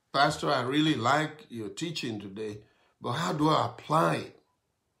 Pastor, I really like your teaching today, but how do I apply it?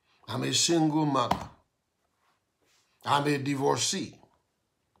 I'm a single mother. I'm a divorcee.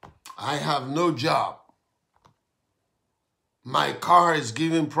 I have no job. My car is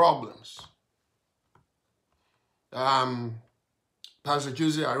giving problems. Pastor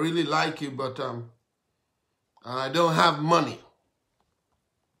Tuesday, I really like you, but I don't have money.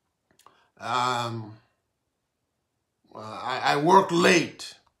 I work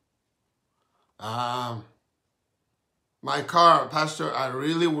late. My car, Pastor, I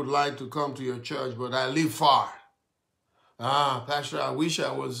really would like to come to your church, but I live far. Pastor, I wish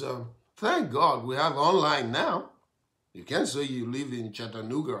I was, thank God we have online now. You can't say you live in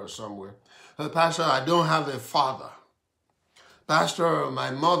Chattanooga or somewhere. Pastor, I don't have a father. Pastor, my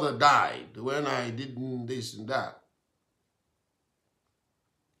mother died when I did this and that.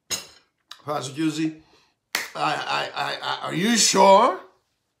 Pastor Juicy, are you sure?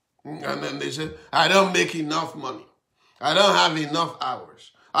 And then they said, I don't make enough money. I don't have enough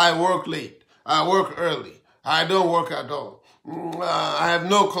hours. I work late. I work early. I don't work at all. I have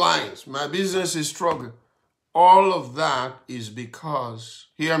no clients. My business is struggling. All of that is because,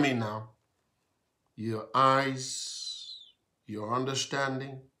 hear me now, your eyes, your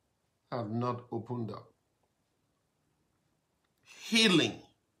understanding have not opened up. Healing,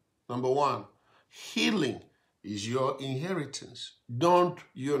 number 1, healing is your inheritance.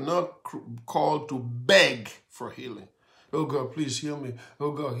 You're not called to beg for healing. Oh God, please heal me.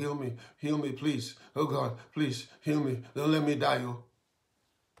 Oh God, heal me. Heal me, please. Oh God, please heal me. Don't let me die, oh.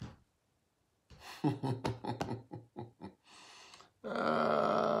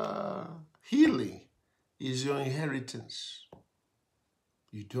 Healing is your inheritance.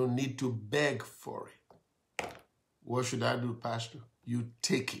 You don't need to beg for it. What should I do, Pastor? You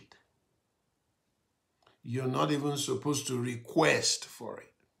take it. You're not even supposed to request for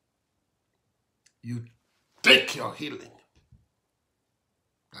it. You take your healing.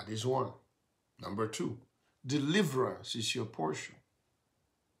 That is 1. Number 2, deliverance is your portion.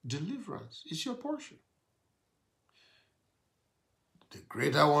 Deliverance is your portion. The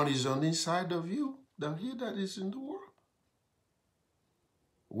greater one is on the inside of you than he that is in the world.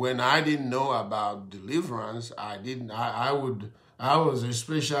 When I didn't know about deliverance, I was a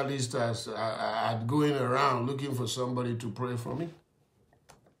specialist at going around looking for somebody to pray for me.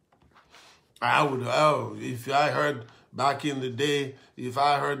 If I heard back in the day, if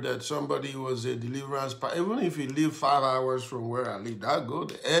I heard that somebody was a deliverance, even if he lived 5 hours from where I lived, I'd go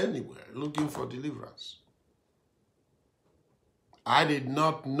anywhere looking for deliverance. I did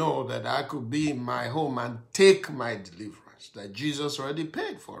not know that I could be in my home and take my deliverance, that Jesus already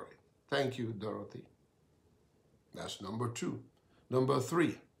paid for it. Thank you, Dorothy. That's number 2. Number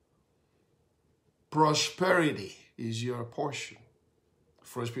 3, prosperity is your portion.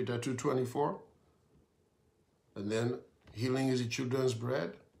 1 Peter 2:24. And then healing is the children's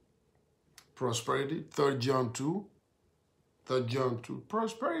bread. Prosperity, 3 John 2. 3 John 2.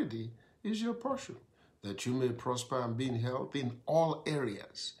 Prosperity is your portion, that you may prosper and be in health in all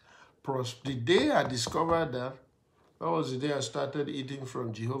areas. The day I discovered that was the day I started eating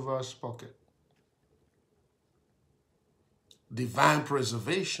from Jehovah's pocket. Divine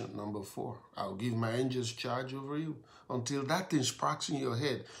preservation, number 4. I'll give my angels charge over you. Until that thing sparks in your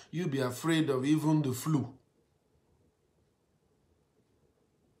head, you'll be afraid of even the flu.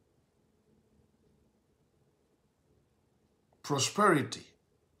 Prosperity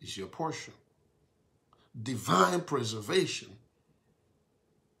is your portion. Divine preservation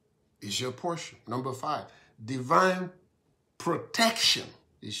is your portion. Number 5, divine protection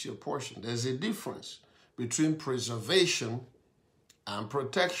is your portion. There's a difference between preservation and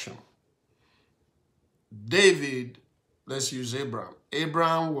protection. David, let's use Abraham.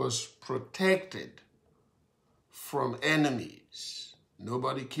 Abraham was protected from enemies.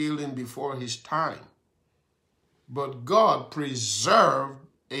 Nobody killed him before his time. But God preserved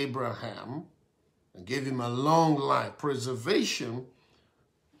Abraham and gave him a long life. Preservation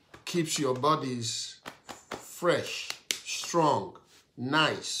keeps your bodies fresh, strong,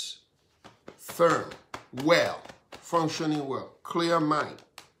 nice, firm, well, functioning well, clear mind.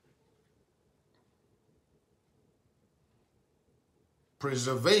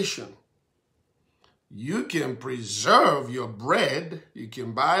 Preservation You can preserve your bread. You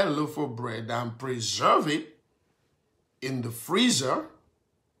can buy a loaf of bread and preserve it in the freezer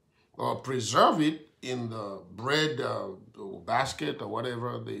or preserve it in the bread basket or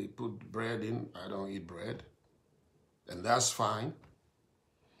whatever they put bread in. I don't eat bread, and that's fine.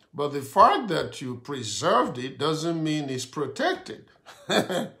 But the fact that you preserved it doesn't mean it's protected.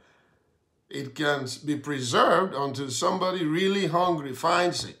 It can be preserved until somebody really hungry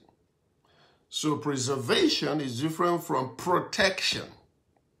finds it. So preservation is different from protection.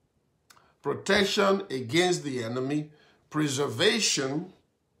 Protection against the enemy. Preservation,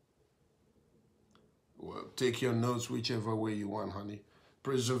 well, take your notes whichever way you want, honey.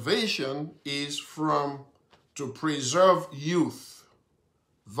 Preservation is from to preserve youth,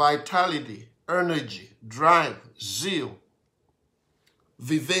 vitality, energy, drive, zeal,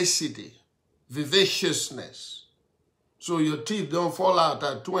 vivacity, vivaciousness. So your teeth don't fall out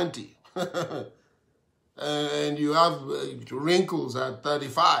at 20. And you have wrinkles at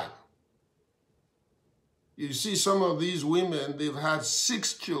 35. You see some of these women, they've had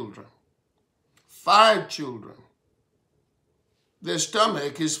 6 children, 5 children. Their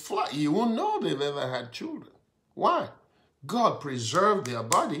stomach is flat. You won't know they've ever had children. Why? God preserved their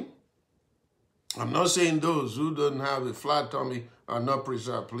body. I'm not saying those who don't have a flat tummy are not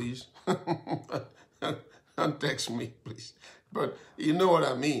preserved, please. Don't text me, please. But you know what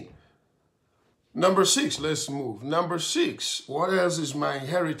I mean. Number 6, let's move. Number 6, what else is my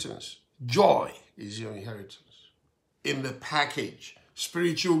inheritance? Joy is your inheritance. In the package,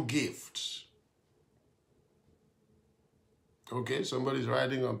 spiritual gifts. Okay, somebody's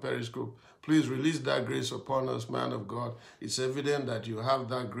writing on Periscope. Please release that grace upon us, man of God. It's evident that you have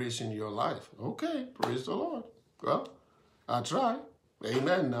that grace in your life. Okay, praise the Lord. Well, I try.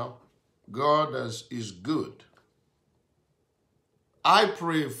 Amen now. God is good. I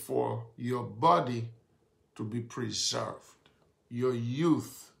pray for your body to be preserved, your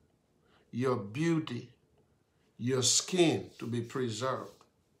youth, your beauty, your skin to be preserved.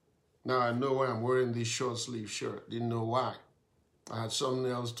 Now I know why I'm wearing this short sleeve shirt. Didn't know why. I had something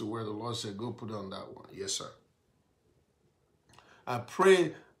else to wear. The Lord said, go put on that one. Yes, sir. I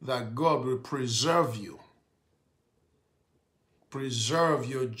pray that God will preserve you. Preserve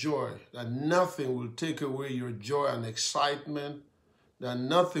your joy, that nothing will take away your joy and excitement, that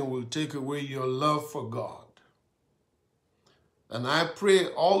nothing will take away your love for God. And I pray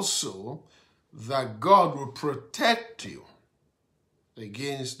also that God will protect you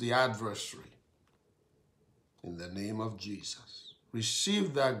against the adversary. In the name of Jesus.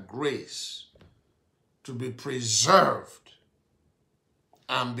 Receive that grace to be preserved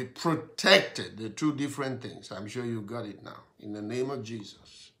and be protected. They're 2 different things. I'm sure you got it now. In the name of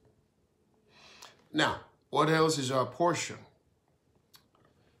Jesus. Now, what else is our portion?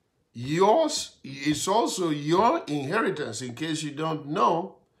 Yours is also your inheritance. In case you don't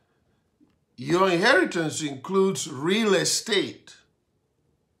know, your inheritance includes real estate,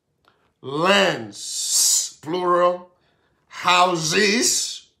 lands, plural,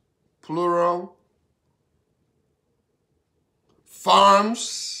 houses, plural,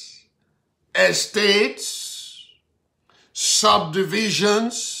 farms, estates,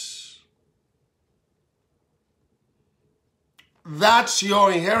 subdivisions. That's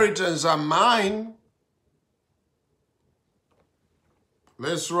your inheritance and mine.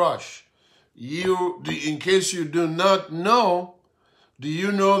 Let's rush. In case you do not know, do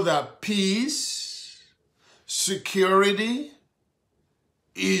you know that peace, security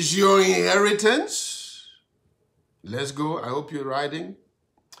is your inheritance? Let's go. I hope you're writing.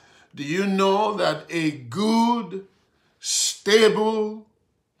 Do you know that a good, stable,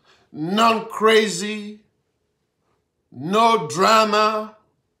 non-crazy, no drama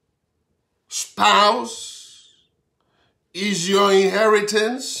spouse is your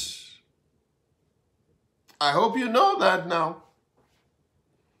inheritance? I hope you know that now.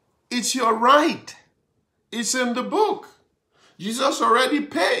 It's your right. It's in the book. Jesus already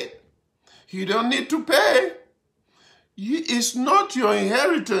paid. You don't need to pay. It's not your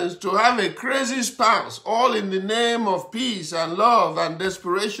inheritance to have a crazy spouse, all in the name of peace and love and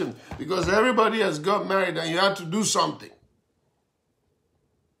desperation, because everybody has got married and you have to do something.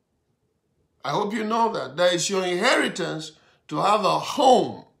 I hope you know that. That is your inheritance to have a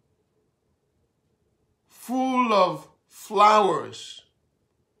home full of flowers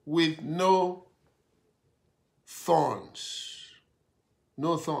with no thorns.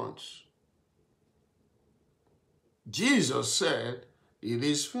 No thorns. Jesus said, it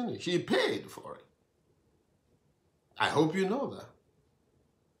is finished. He paid for it. I hope you know that.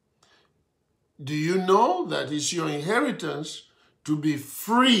 Do you know that it's your inheritance to be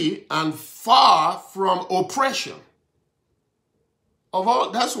free and far from oppression.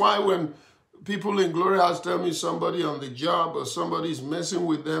 That's why when people in Glory House tell me somebody on the job or somebody's messing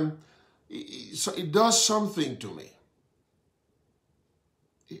with them, it does something to me.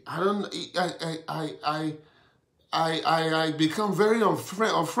 I become very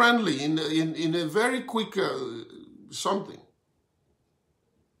unfriendly in a very quick something.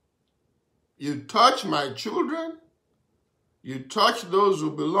 You touch my children, you touch those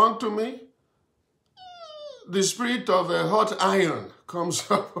who belong to me, the spirit of a hot iron comes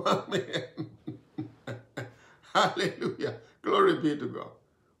upon me. Hallelujah. Glory be to God.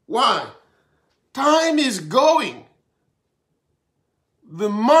 Why? Time is going. The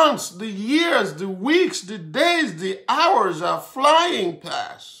months, the years, the weeks, the days, the hours are flying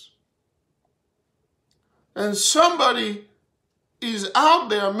past. And somebody is out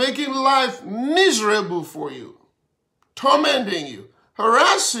there making life miserable for you, tormenting you,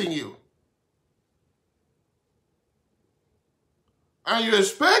 harassing you. And you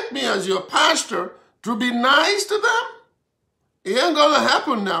expect me as your pastor to be nice to them? It ain't gonna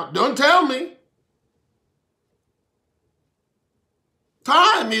happen now. Don't tell me.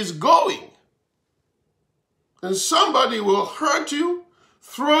 Time is going. And somebody will hurt you,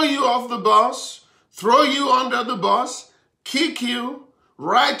 throw you off the bus, throw you under the bus, kick you,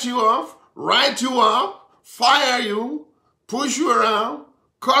 write you off, write you up, fire you, push you around,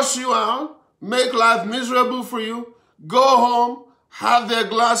 cuss you out, make life miserable for you, go home, have their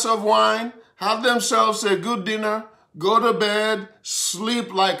glass of wine, have themselves a good dinner, go to bed,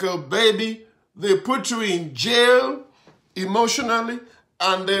 sleep like a baby. They put you in jail emotionally,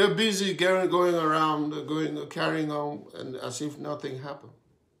 and they're busy going around, carrying on, and as if nothing happened.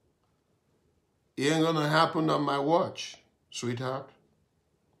 It ain't gonna happen on my watch, sweetheart.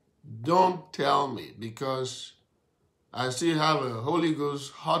 Don't tell me, because I still have a Holy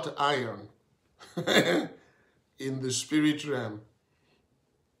Ghost hot iron in the spirit realm.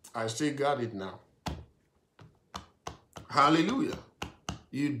 I still got it now. Hallelujah.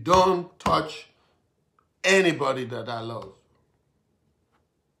 You don't touch anybody that I love.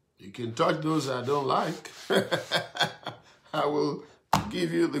 You can touch those I don't like. I will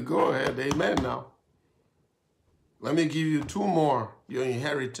give you the go-ahead. Amen now. Let me give you two more, your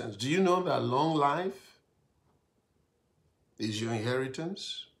inheritance. Do you know that long life is your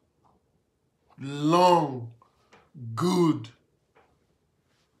inheritance? Long, good,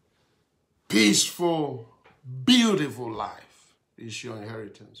 peaceful, beautiful life is your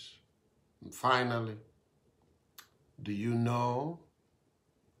inheritance. And finally, do you know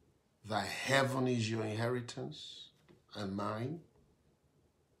that heaven is your inheritance and mine?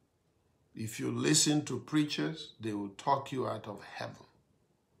 If you listen to preachers, they will talk you out of heaven.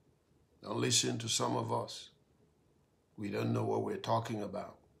 Don't listen to some of us. We don't know what we're talking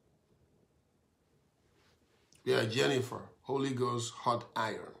about. Yeah, Jennifer, Holy Ghost hot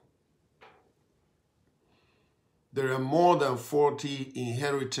iron. There are more than 40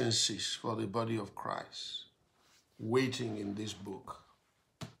 inheritances for the body of Christ waiting in this book.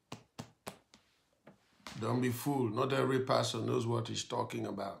 Don't be fooled. Not every pastor knows what he's talking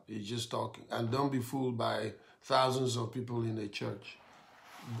about. He's just talking. And don't be fooled by thousands of people in the church.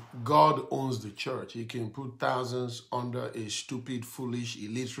 God owns the church. He can put thousands under a stupid, foolish,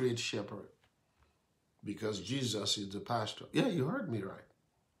 illiterate shepherd because Jesus is the pastor. Yeah, you heard me right.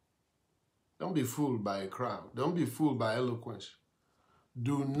 Don't be fooled by a crowd. Don't be fooled by eloquence.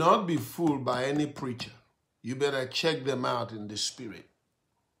 Do not be fooled by any preacher. You better check them out in the spirit.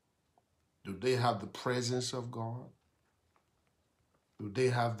 Do they have the presence of God? Do they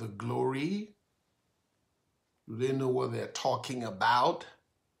have the glory? Do they know what they're talking about?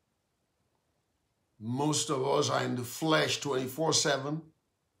 Most of us are in the flesh 24/7,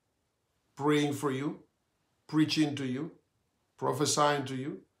 praying for you, preaching to you, prophesying to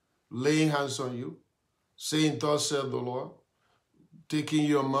you, laying hands on you, saying, thus said the Lord, taking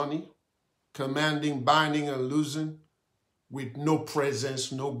your money, commanding, binding, and loosing, with no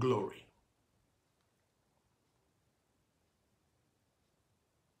presence, no glory.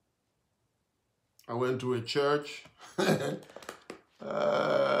 I went to a church, and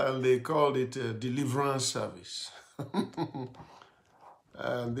they called it a deliverance service.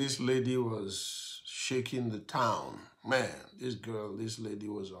 And this lady was shaking the town. Man, this lady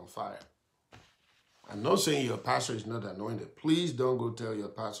was on fire. I'm not saying your pastor is not anointed. Please don't go tell your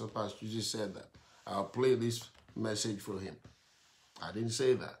pastor, Pastor, you just said that. I'll play this message for him. I didn't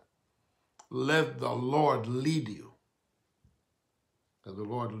say that. Let the Lord lead you. Let the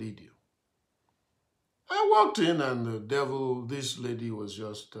Lord lead you. I walked in and the devil, this lady was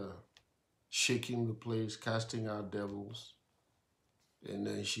just shaking the place, casting out devils. And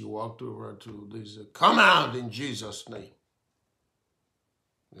then she walked over to this, come out in Jesus' name.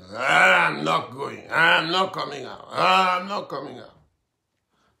 I'm not going. I'm not coming out. I'm not coming out.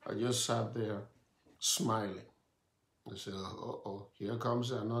 I just sat there smiling. I said, uh-oh, here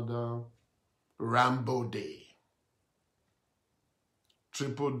comes another Rambo day.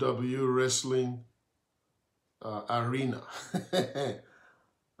 Triple W Wrestling Arena.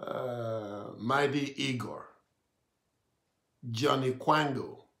 Mighty Igor. Johnny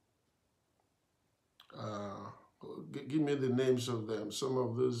Quango. Give me the names of them, some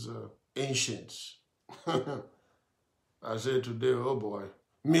of those ancients. I said today, oh boy,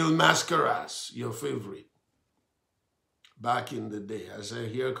 Mil Mascaras, your favorite. Back in the day, I said,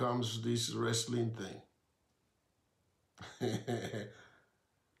 here comes this wrestling thing.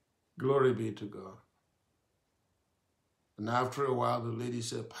 Glory be to God. And after a while, the lady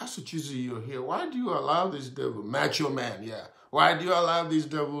said, Pastor Chizzy, you're here. Why do you allow this devil, macho man, yeah. Why do you allow this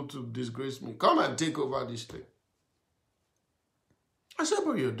devil to disgrace me? Come and take over this thing. I said,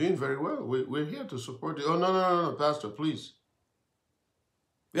 but you're doing very well. We're here to support you. Oh, no, Pastor, please.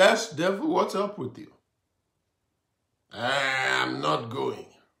 Yes, devil, what's up with you? I'm not going.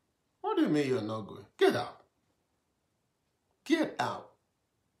 What do you mean you're not going? Get out. Get out.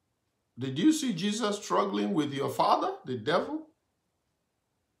 Did you see Jesus struggling with your father, the devil?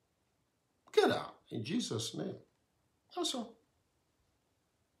 Get out in Jesus' name. That's all.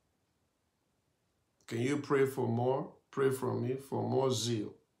 Can you pray for more? Pray for me for more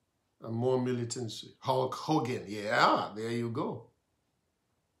zeal and more militancy. Hulk Hogan, yeah, there you go.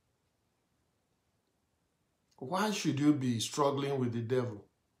 Why should you be struggling with the devil?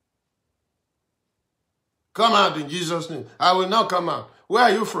 Come out in Jesus' name. I will not come out. Where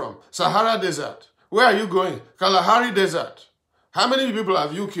are you from? Sahara Desert. Where are you going? Kalahari Desert. How many people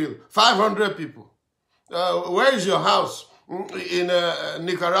have you killed? 500 people. Where is your house? In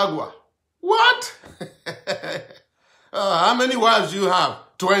Nicaragua. What? How many wives do you have?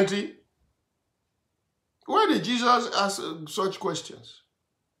 20? Why did Jesus ask such questions?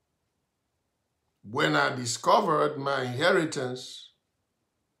 When I discovered my inheritance,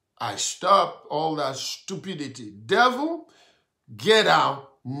 I stopped all that stupidity. Devil, get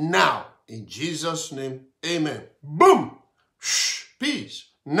out now. In Jesus' name, amen. Boom! Shh, peace.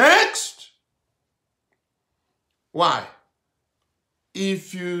 Next. Why?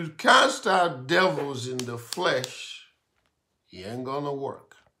 If you cast out devils in the flesh, it ain't gonna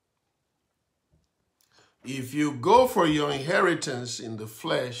work. If you go for your inheritance in the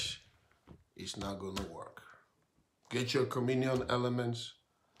flesh, it's not gonna work. Get your communion elements.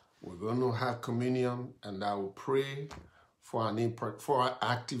 We're gonna have communion, and I will pray for an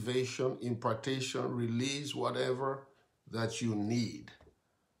activation, impartation, release, whatever that you need.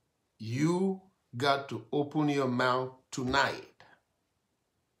 You got to open your mouth tonight.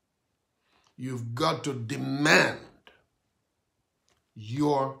 You've got to demand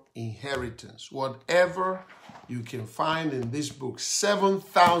your inheritance. Whatever you can find in this book,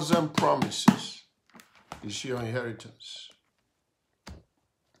 7,000 promises is your inheritance.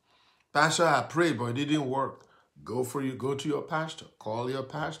 Pastor, I prayed, but it didn't work. Go to your pastor. Call your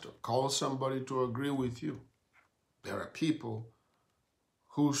pastor. Call somebody to agree with you. There are people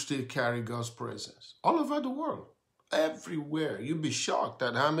who still carry God's presence all over the world, everywhere. You'd be shocked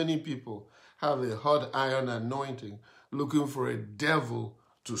at how many people have a hot iron anointing looking for a devil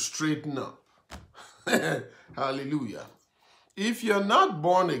to straighten up. Hallelujah. If you're not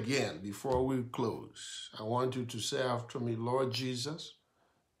born again, before we close, I want you to say after me, Lord Jesus,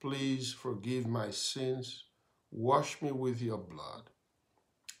 please forgive my sins. Wash me with your blood.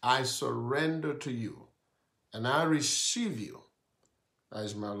 I surrender to you, and I receive you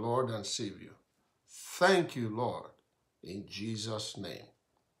as my Lord and Savior. Thank you, Lord, in Jesus' name.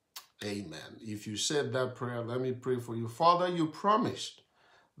 Amen. If you said that prayer, let me pray for you. Father, you promised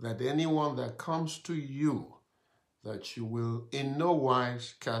that anyone that comes to you, that you will in no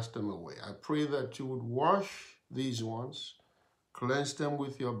wise cast them away. I pray that you would wash these ones, cleanse them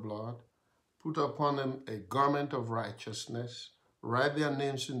with your blood, put upon them a garment of righteousness, write their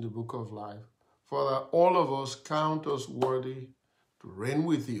names in the book of life. Father, all of us count us worthy to reign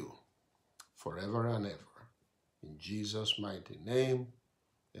with you forever and ever. In Jesus' mighty name,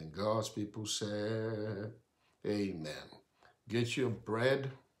 and God's people said, amen. Get your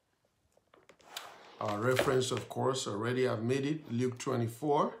bread. Our reference, of course, already I've made it, Luke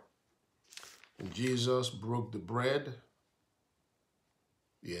 24. And Jesus broke the bread.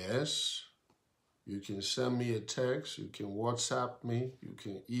 Yes. You can send me a text. You can WhatsApp me. You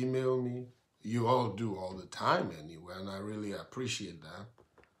can email me. You all do all the time anyway, and I really appreciate that.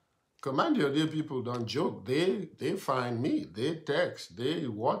 Command Your Day people don't joke. They find me. They text. They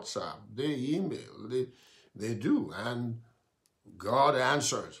WhatsApp. They email. They do. And God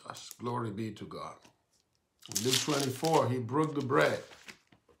answers us. Glory be to God. In Luke 24, He broke the bread,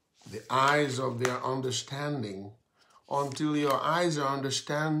 the eyes of their understanding. Until your eyes are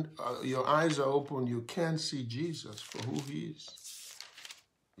open, you can't see Jesus for who He is.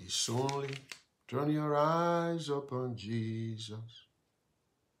 It's only turn your eyes upon Jesus.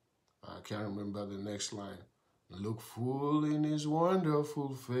 I can't remember the next line. Look full in His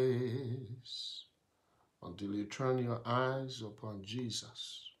wonderful face until you turn your eyes upon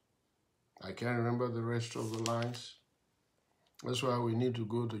Jesus. I can't remember the rest of the lines. That's why we need to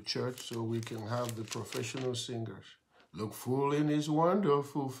go to church so we can have the professional singers. Look full in His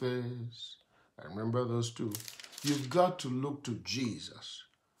wonderful face. I remember those two. You've got to look to Jesus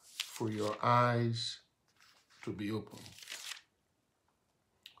for your eyes to be open.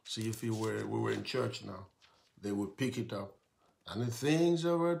 See, if we were in church now, they would pick it up. And the things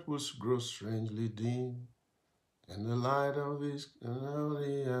of earth will grow strangely dim in the light of His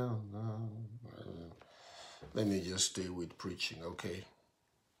glory. Let me just stay with preaching, okay?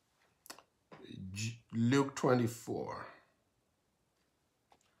 Luke 24.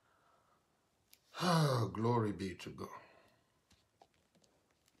 Oh, glory be to God.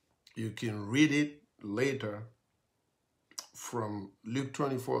 You can read it later from Luke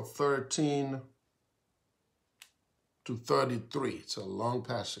 24:13 to 33. It's a long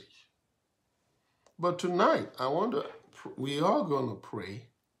passage. But tonight, we are going to pray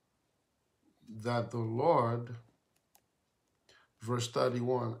that the Lord, verse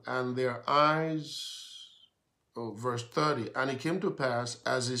 31, and their eyes, verse 30, and it came to pass,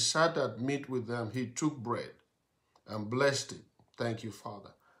 as He sat at meat with them, He took bread and blessed it. Thank you,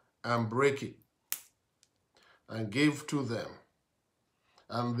 Father. And break it and gave to them.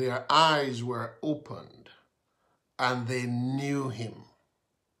 And their eyes were opened and they knew Him.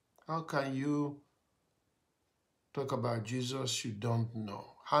 How can you talk about Jesus you don't know?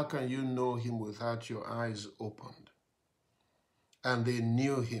 How can you know Him without your eyes opened? And they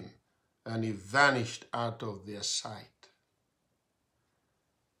knew Him, and He vanished out of their sight.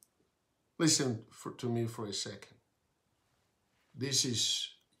 Listen to me for a second. This is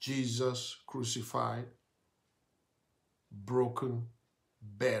Jesus crucified, broken,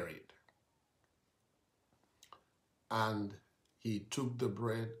 buried. And He took the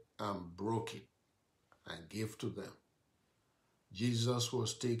bread and broke it and gave to them. Jesus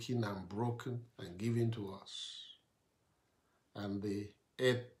was taken and broken and given to us. And they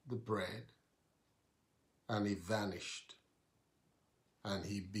ate the bread and He vanished. And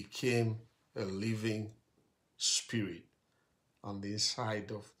He became a living spirit on the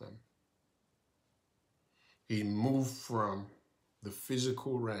inside of them. He moved from the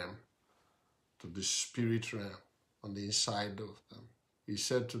physical realm to the spirit realm on the inside of them. He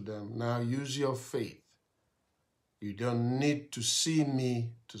said to them, now use your faith. You don't need to see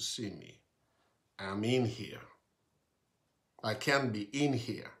me to see me. I'm in here. I can't be in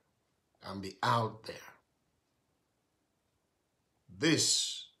here and be out there.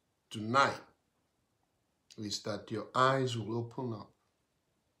 This tonight is that your eyes will open up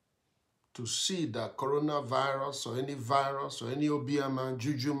to see that coronavirus or any virus or any Obeah man,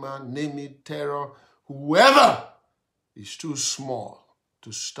 juju man, name it, terror, whoever is too small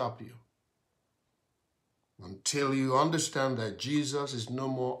to stop you. Until you understand that Jesus is no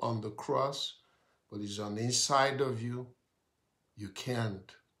more on the cross, but is on the inside of you, you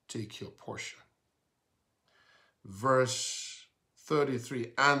can't take your portion. Verse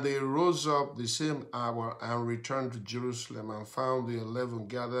 33, and they rose up the same hour and returned to Jerusalem and found the 11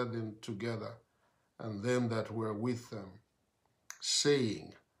 gathered together and them that were with them,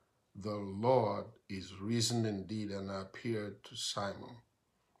 saying, the Lord is risen indeed and appeared to Simon.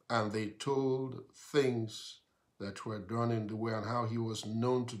 And they told things that were done in the way and how He was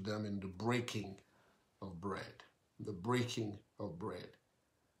known to them in the breaking of bread. The breaking of bread.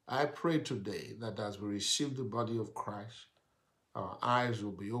 I pray today that as we receive the body of Christ, our eyes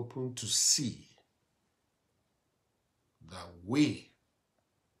will be open to see that we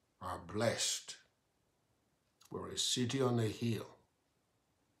are blessed. We're a city on a hill.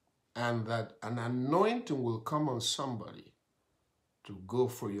 And that an anointing will come on somebody to go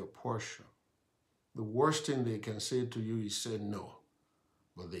for your portion. The worst thing they can say to you is say no,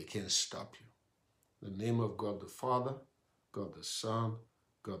 but they can't stop you. In the name of God the Father, God the Son,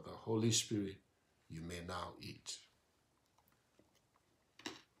 God the Holy Spirit, you may now eat.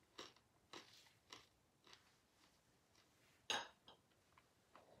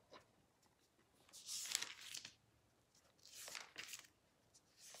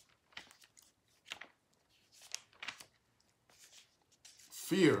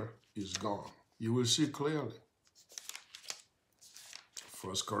 fear is gone. You will see clearly.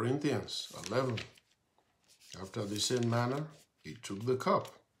 1 Corinthians 11. After the same manner, he took the cup.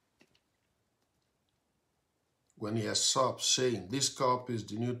 When he had supped, saying, This cup is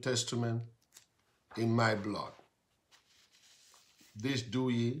the New Testament in my blood. This do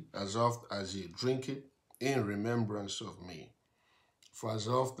ye as oft as ye drink it in remembrance of me. For as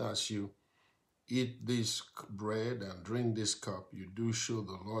oft as you eat this bread and drink this cup, you do show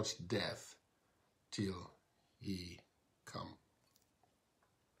the Lord's death till he come.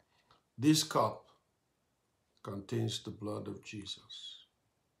 This cup contains the blood of Jesus.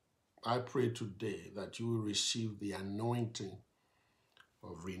 I pray today that you will receive the anointing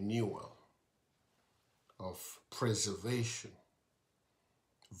of renewal, of preservation,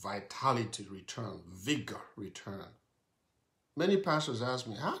 vitality return, vigor return. Many pastors ask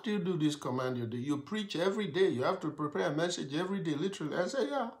me, how do you do this command your day? You preach every day. You have to prepare a message every day, literally. I say,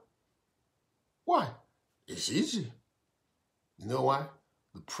 yeah. Why? It's easy. You know why?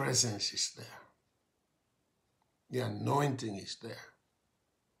 The presence is there. The anointing is there.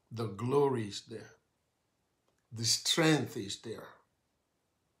 The glory is there. The strength is there.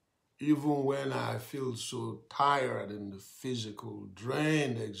 Even when I feel so tired in the physical,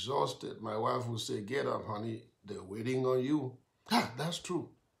 drained, exhausted, my wife will say, get up, honey. They're waiting on you. That's true.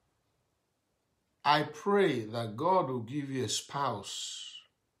 I pray that God will give you a spouse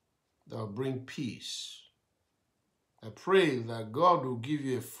that will bring peace. I pray that God will give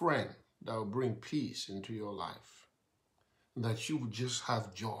you a friend that will bring peace into your life. That you will just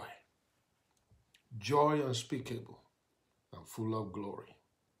have joy. Joy unspeakable and full of glory.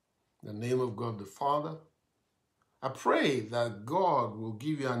 In the name of God the Father, I pray that God will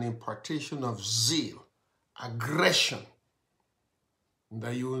give you an impartation of zeal, aggression,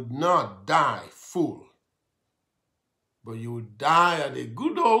 that you will not die full, but you will die at a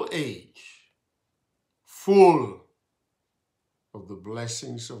good old age, full of the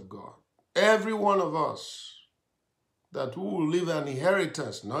blessings of God. Every one of us that we will leave an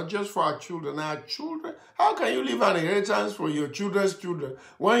inheritance, not just for our children. How can you leave an inheritance for your children's children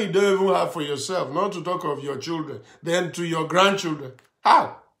when you don't even have for yourself, not to talk of your children, then to your grandchildren?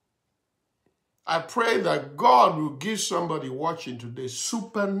 How? I pray that God will give somebody watching today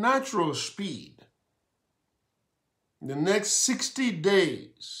supernatural speed. In the next 60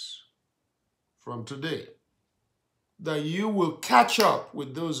 days from today, that you will catch up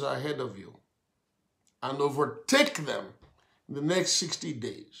with those ahead of you and overtake them in the next 60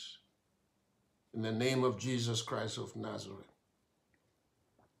 days. In the name of Jesus Christ of Nazareth.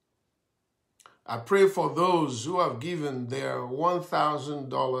 I pray for those who have given their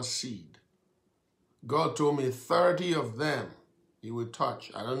 $1,000 seed. God told me 30 of them he will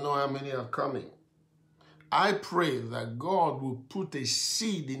touch. I don't know how many are coming. I pray that God will put a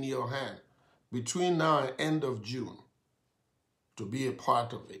seed in your hand between now and end of June to be a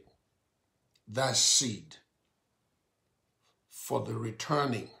part of it. That seed for the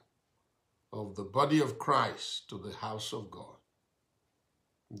returning of the body of Christ to the house of God.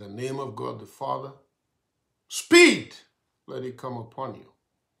 In the name of God the Father, speed, let it come upon you.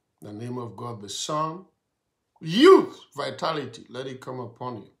 In the name of God the Son, youth, vitality, let it come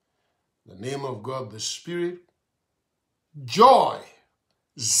upon you. In the name of God the Spirit, joy,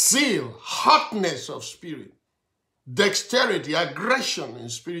 zeal, hotness of spirit, dexterity, aggression in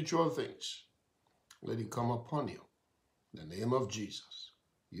spiritual things. Let it come upon you. In the name of Jesus,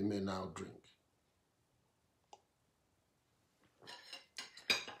 you may now drink.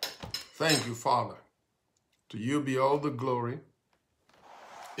 Thank you, Father. To you be all the glory.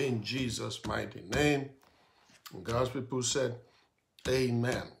 In Jesus' mighty name. And God's people said,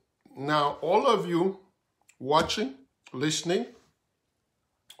 amen. Now, all of you watching, listening,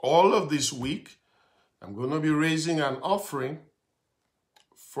 all of this week, I'm going to be raising an offering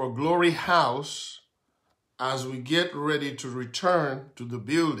for Glory House as we get ready to return to the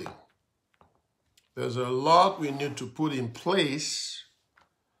building. There's a lot we need to put in place.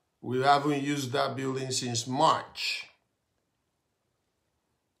 We haven't used that building since March,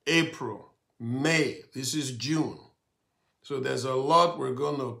 April, May. This is June. So there's a lot we're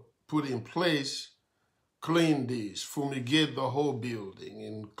going to put in place. Clean these, fumigate the whole building,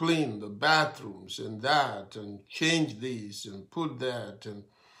 and clean the bathrooms and that, and change these and put that, and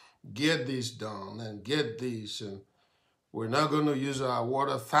get this done and get this. And we're not going to use our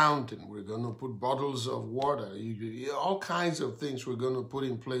water fountain. We're going to put bottles of water. All kinds of things we're going to put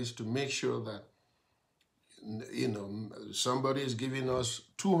in place to make sure that, you know, somebody is giving us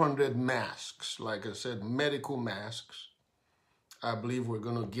 200 masks, like I said, medical masks. I believe we're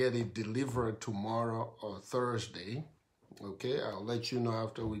going to get it delivered tomorrow or Thursday. Okay, I'll let you know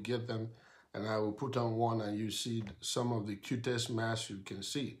after we get them, and I will put on one and you see some of the cutest masks you can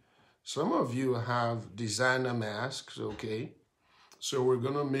see. Some of you have designer masks, okay? So we're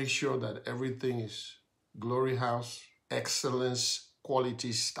going to make sure that everything is Glory House excellence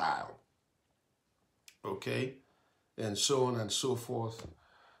quality style, okay? And so on and so forth.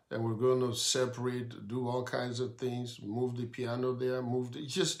 And we're going to separate, do all kinds of things, move the piano there,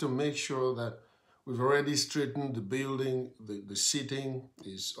 just to make sure that we've already straightened the building, the seating,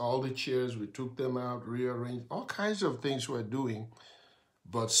 is all the chairs, we took them out, rearranged, all kinds of things we're doing.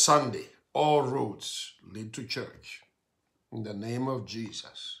 But Sunday, all roads lead to church. In the name of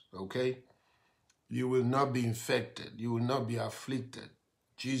Jesus, okay? You will not be infected. You will not be afflicted.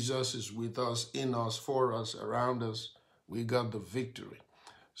 Jesus is with us, in us, for us, around us. We got the victory.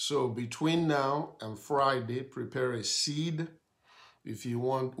 So between now and Friday, prepare a seed. If you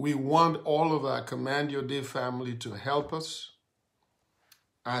want, we want all of our Command Your Day family to help us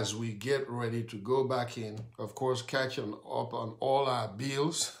as we get ready to go back in. Of course, catching up on all our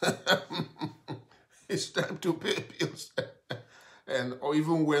bills. It's time to pay bills. And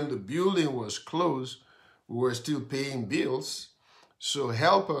even when the building was closed, we were still paying bills. So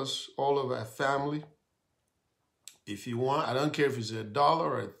help us, all of our family. If you want, I don't care if it's $1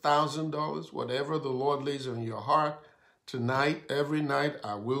 or $1,000, whatever the Lord lays on your heart. Tonight, every night,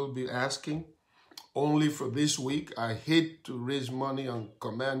 I will be asking. Only for this week, I hate to raise money on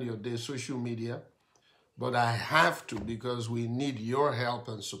Command Your Day social media, but I have to because we need your help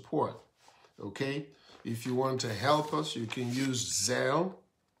and support, okay? If you want to help us, you can use Zelle.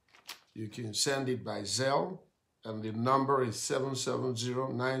 You can send it by Zelle, and the number is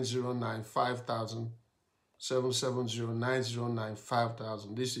 770-909-5000,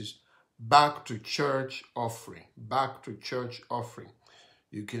 770-909-5000. This is Back to Church offering, Back to Church offering.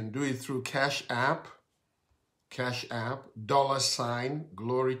 You can do it through Cash App, $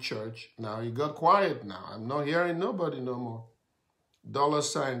 Glory Church. Now, you got quiet now. I'm not hearing nobody no more.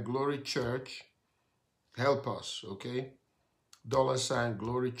 $ Glory Church. Help us, okay? $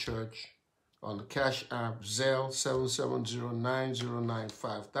 Glory Church on the Cash App, Zelle,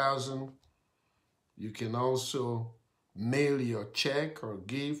 770-909-5000. You can also mail your check or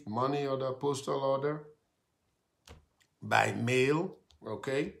give money order, postal order by mail,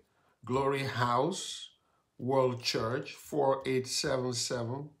 okay? Glory House, World Church,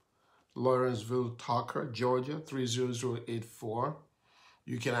 4877, Lawrenceville, Tucker, Georgia, 30084.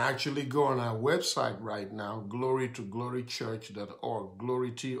 You can actually go on our website right now, glorytoglorychurch.org,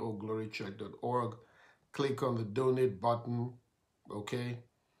 glorytoglorychurch.org. Click on the donate button, okay?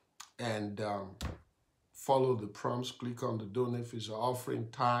 And follow the prompts. Click on the donate if it's an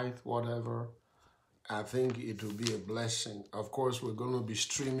offering, tithe, whatever. I think it will be a blessing. Of course, we're going to be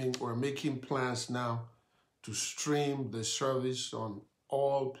streaming. We're making plans now to stream the service on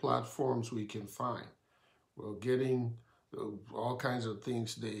all platforms we can find. We're getting all kinds of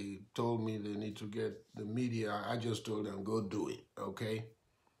things. They told me they need to get the media. I just told them, go do it, okay?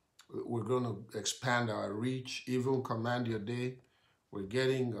 We're going to expand our reach, even Command Your Day. We're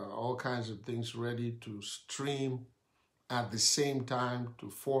getting all kinds of things ready to stream at the same time to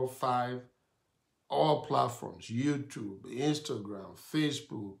 4 or 5, all platforms, YouTube, Instagram,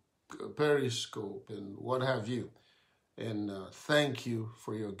 Facebook, Periscope, and what have you. And thank you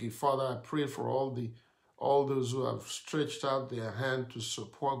for your gift. Father, I pray for all those who have stretched out their hand to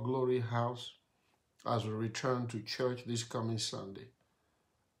support Glory House as we return to church this coming Sunday.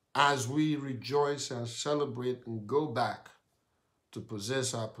 As we rejoice and celebrate and go back to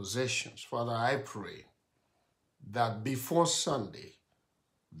possess our possessions, Father, I pray that before Sunday,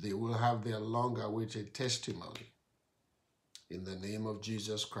 they will have their long-awaited testimony. In the name of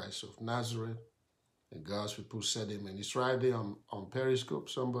Jesus Christ of Nazareth, and God's people said amen. It's right there on Periscope.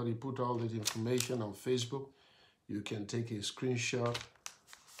 Somebody put all the information on Facebook. You can take a screenshot.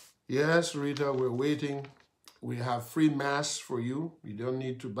 Yes, Rita, we're waiting. We have free masks for you. You don't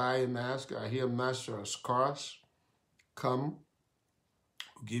need to buy a mask. I hear masks are scarce. Come.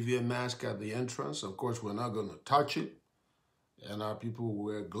 We'll give you a mask at the entrance. Of course, we're not going to touch it. And our people will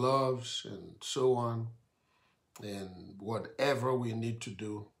wear gloves and so on. And whatever we need to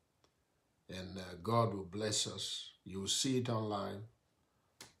do. And God will bless us. You'll see it online.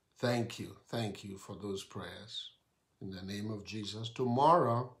 Thank you. Thank you for those prayers. In the name of Jesus.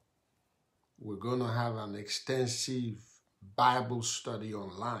 Tomorrow, we're going to have an extensive Bible study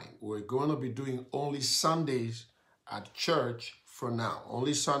online. We're going to be doing only Sundays at church for now.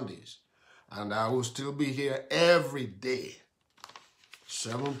 Only Sundays. And I will still be here every day.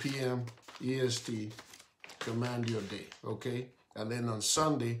 7 p.m. EST. Command Your Day. Okay? And then on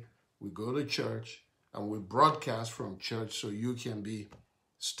Sunday, we go to church and we broadcast from church so you can be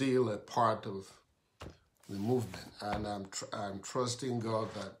still a part of the movement. And I'm trusting God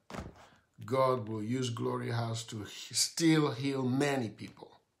that God will use Glory House to still heal many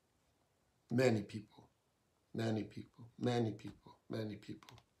people, many people, many people, many people, many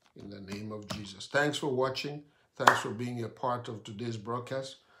people, in the name of Jesus. Thanks for watching. Thanks for being a part of today's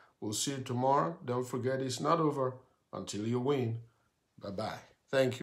broadcast. We'll see you tomorrow. Don't forget, it's not over until you win. Bye-bye. Thank you.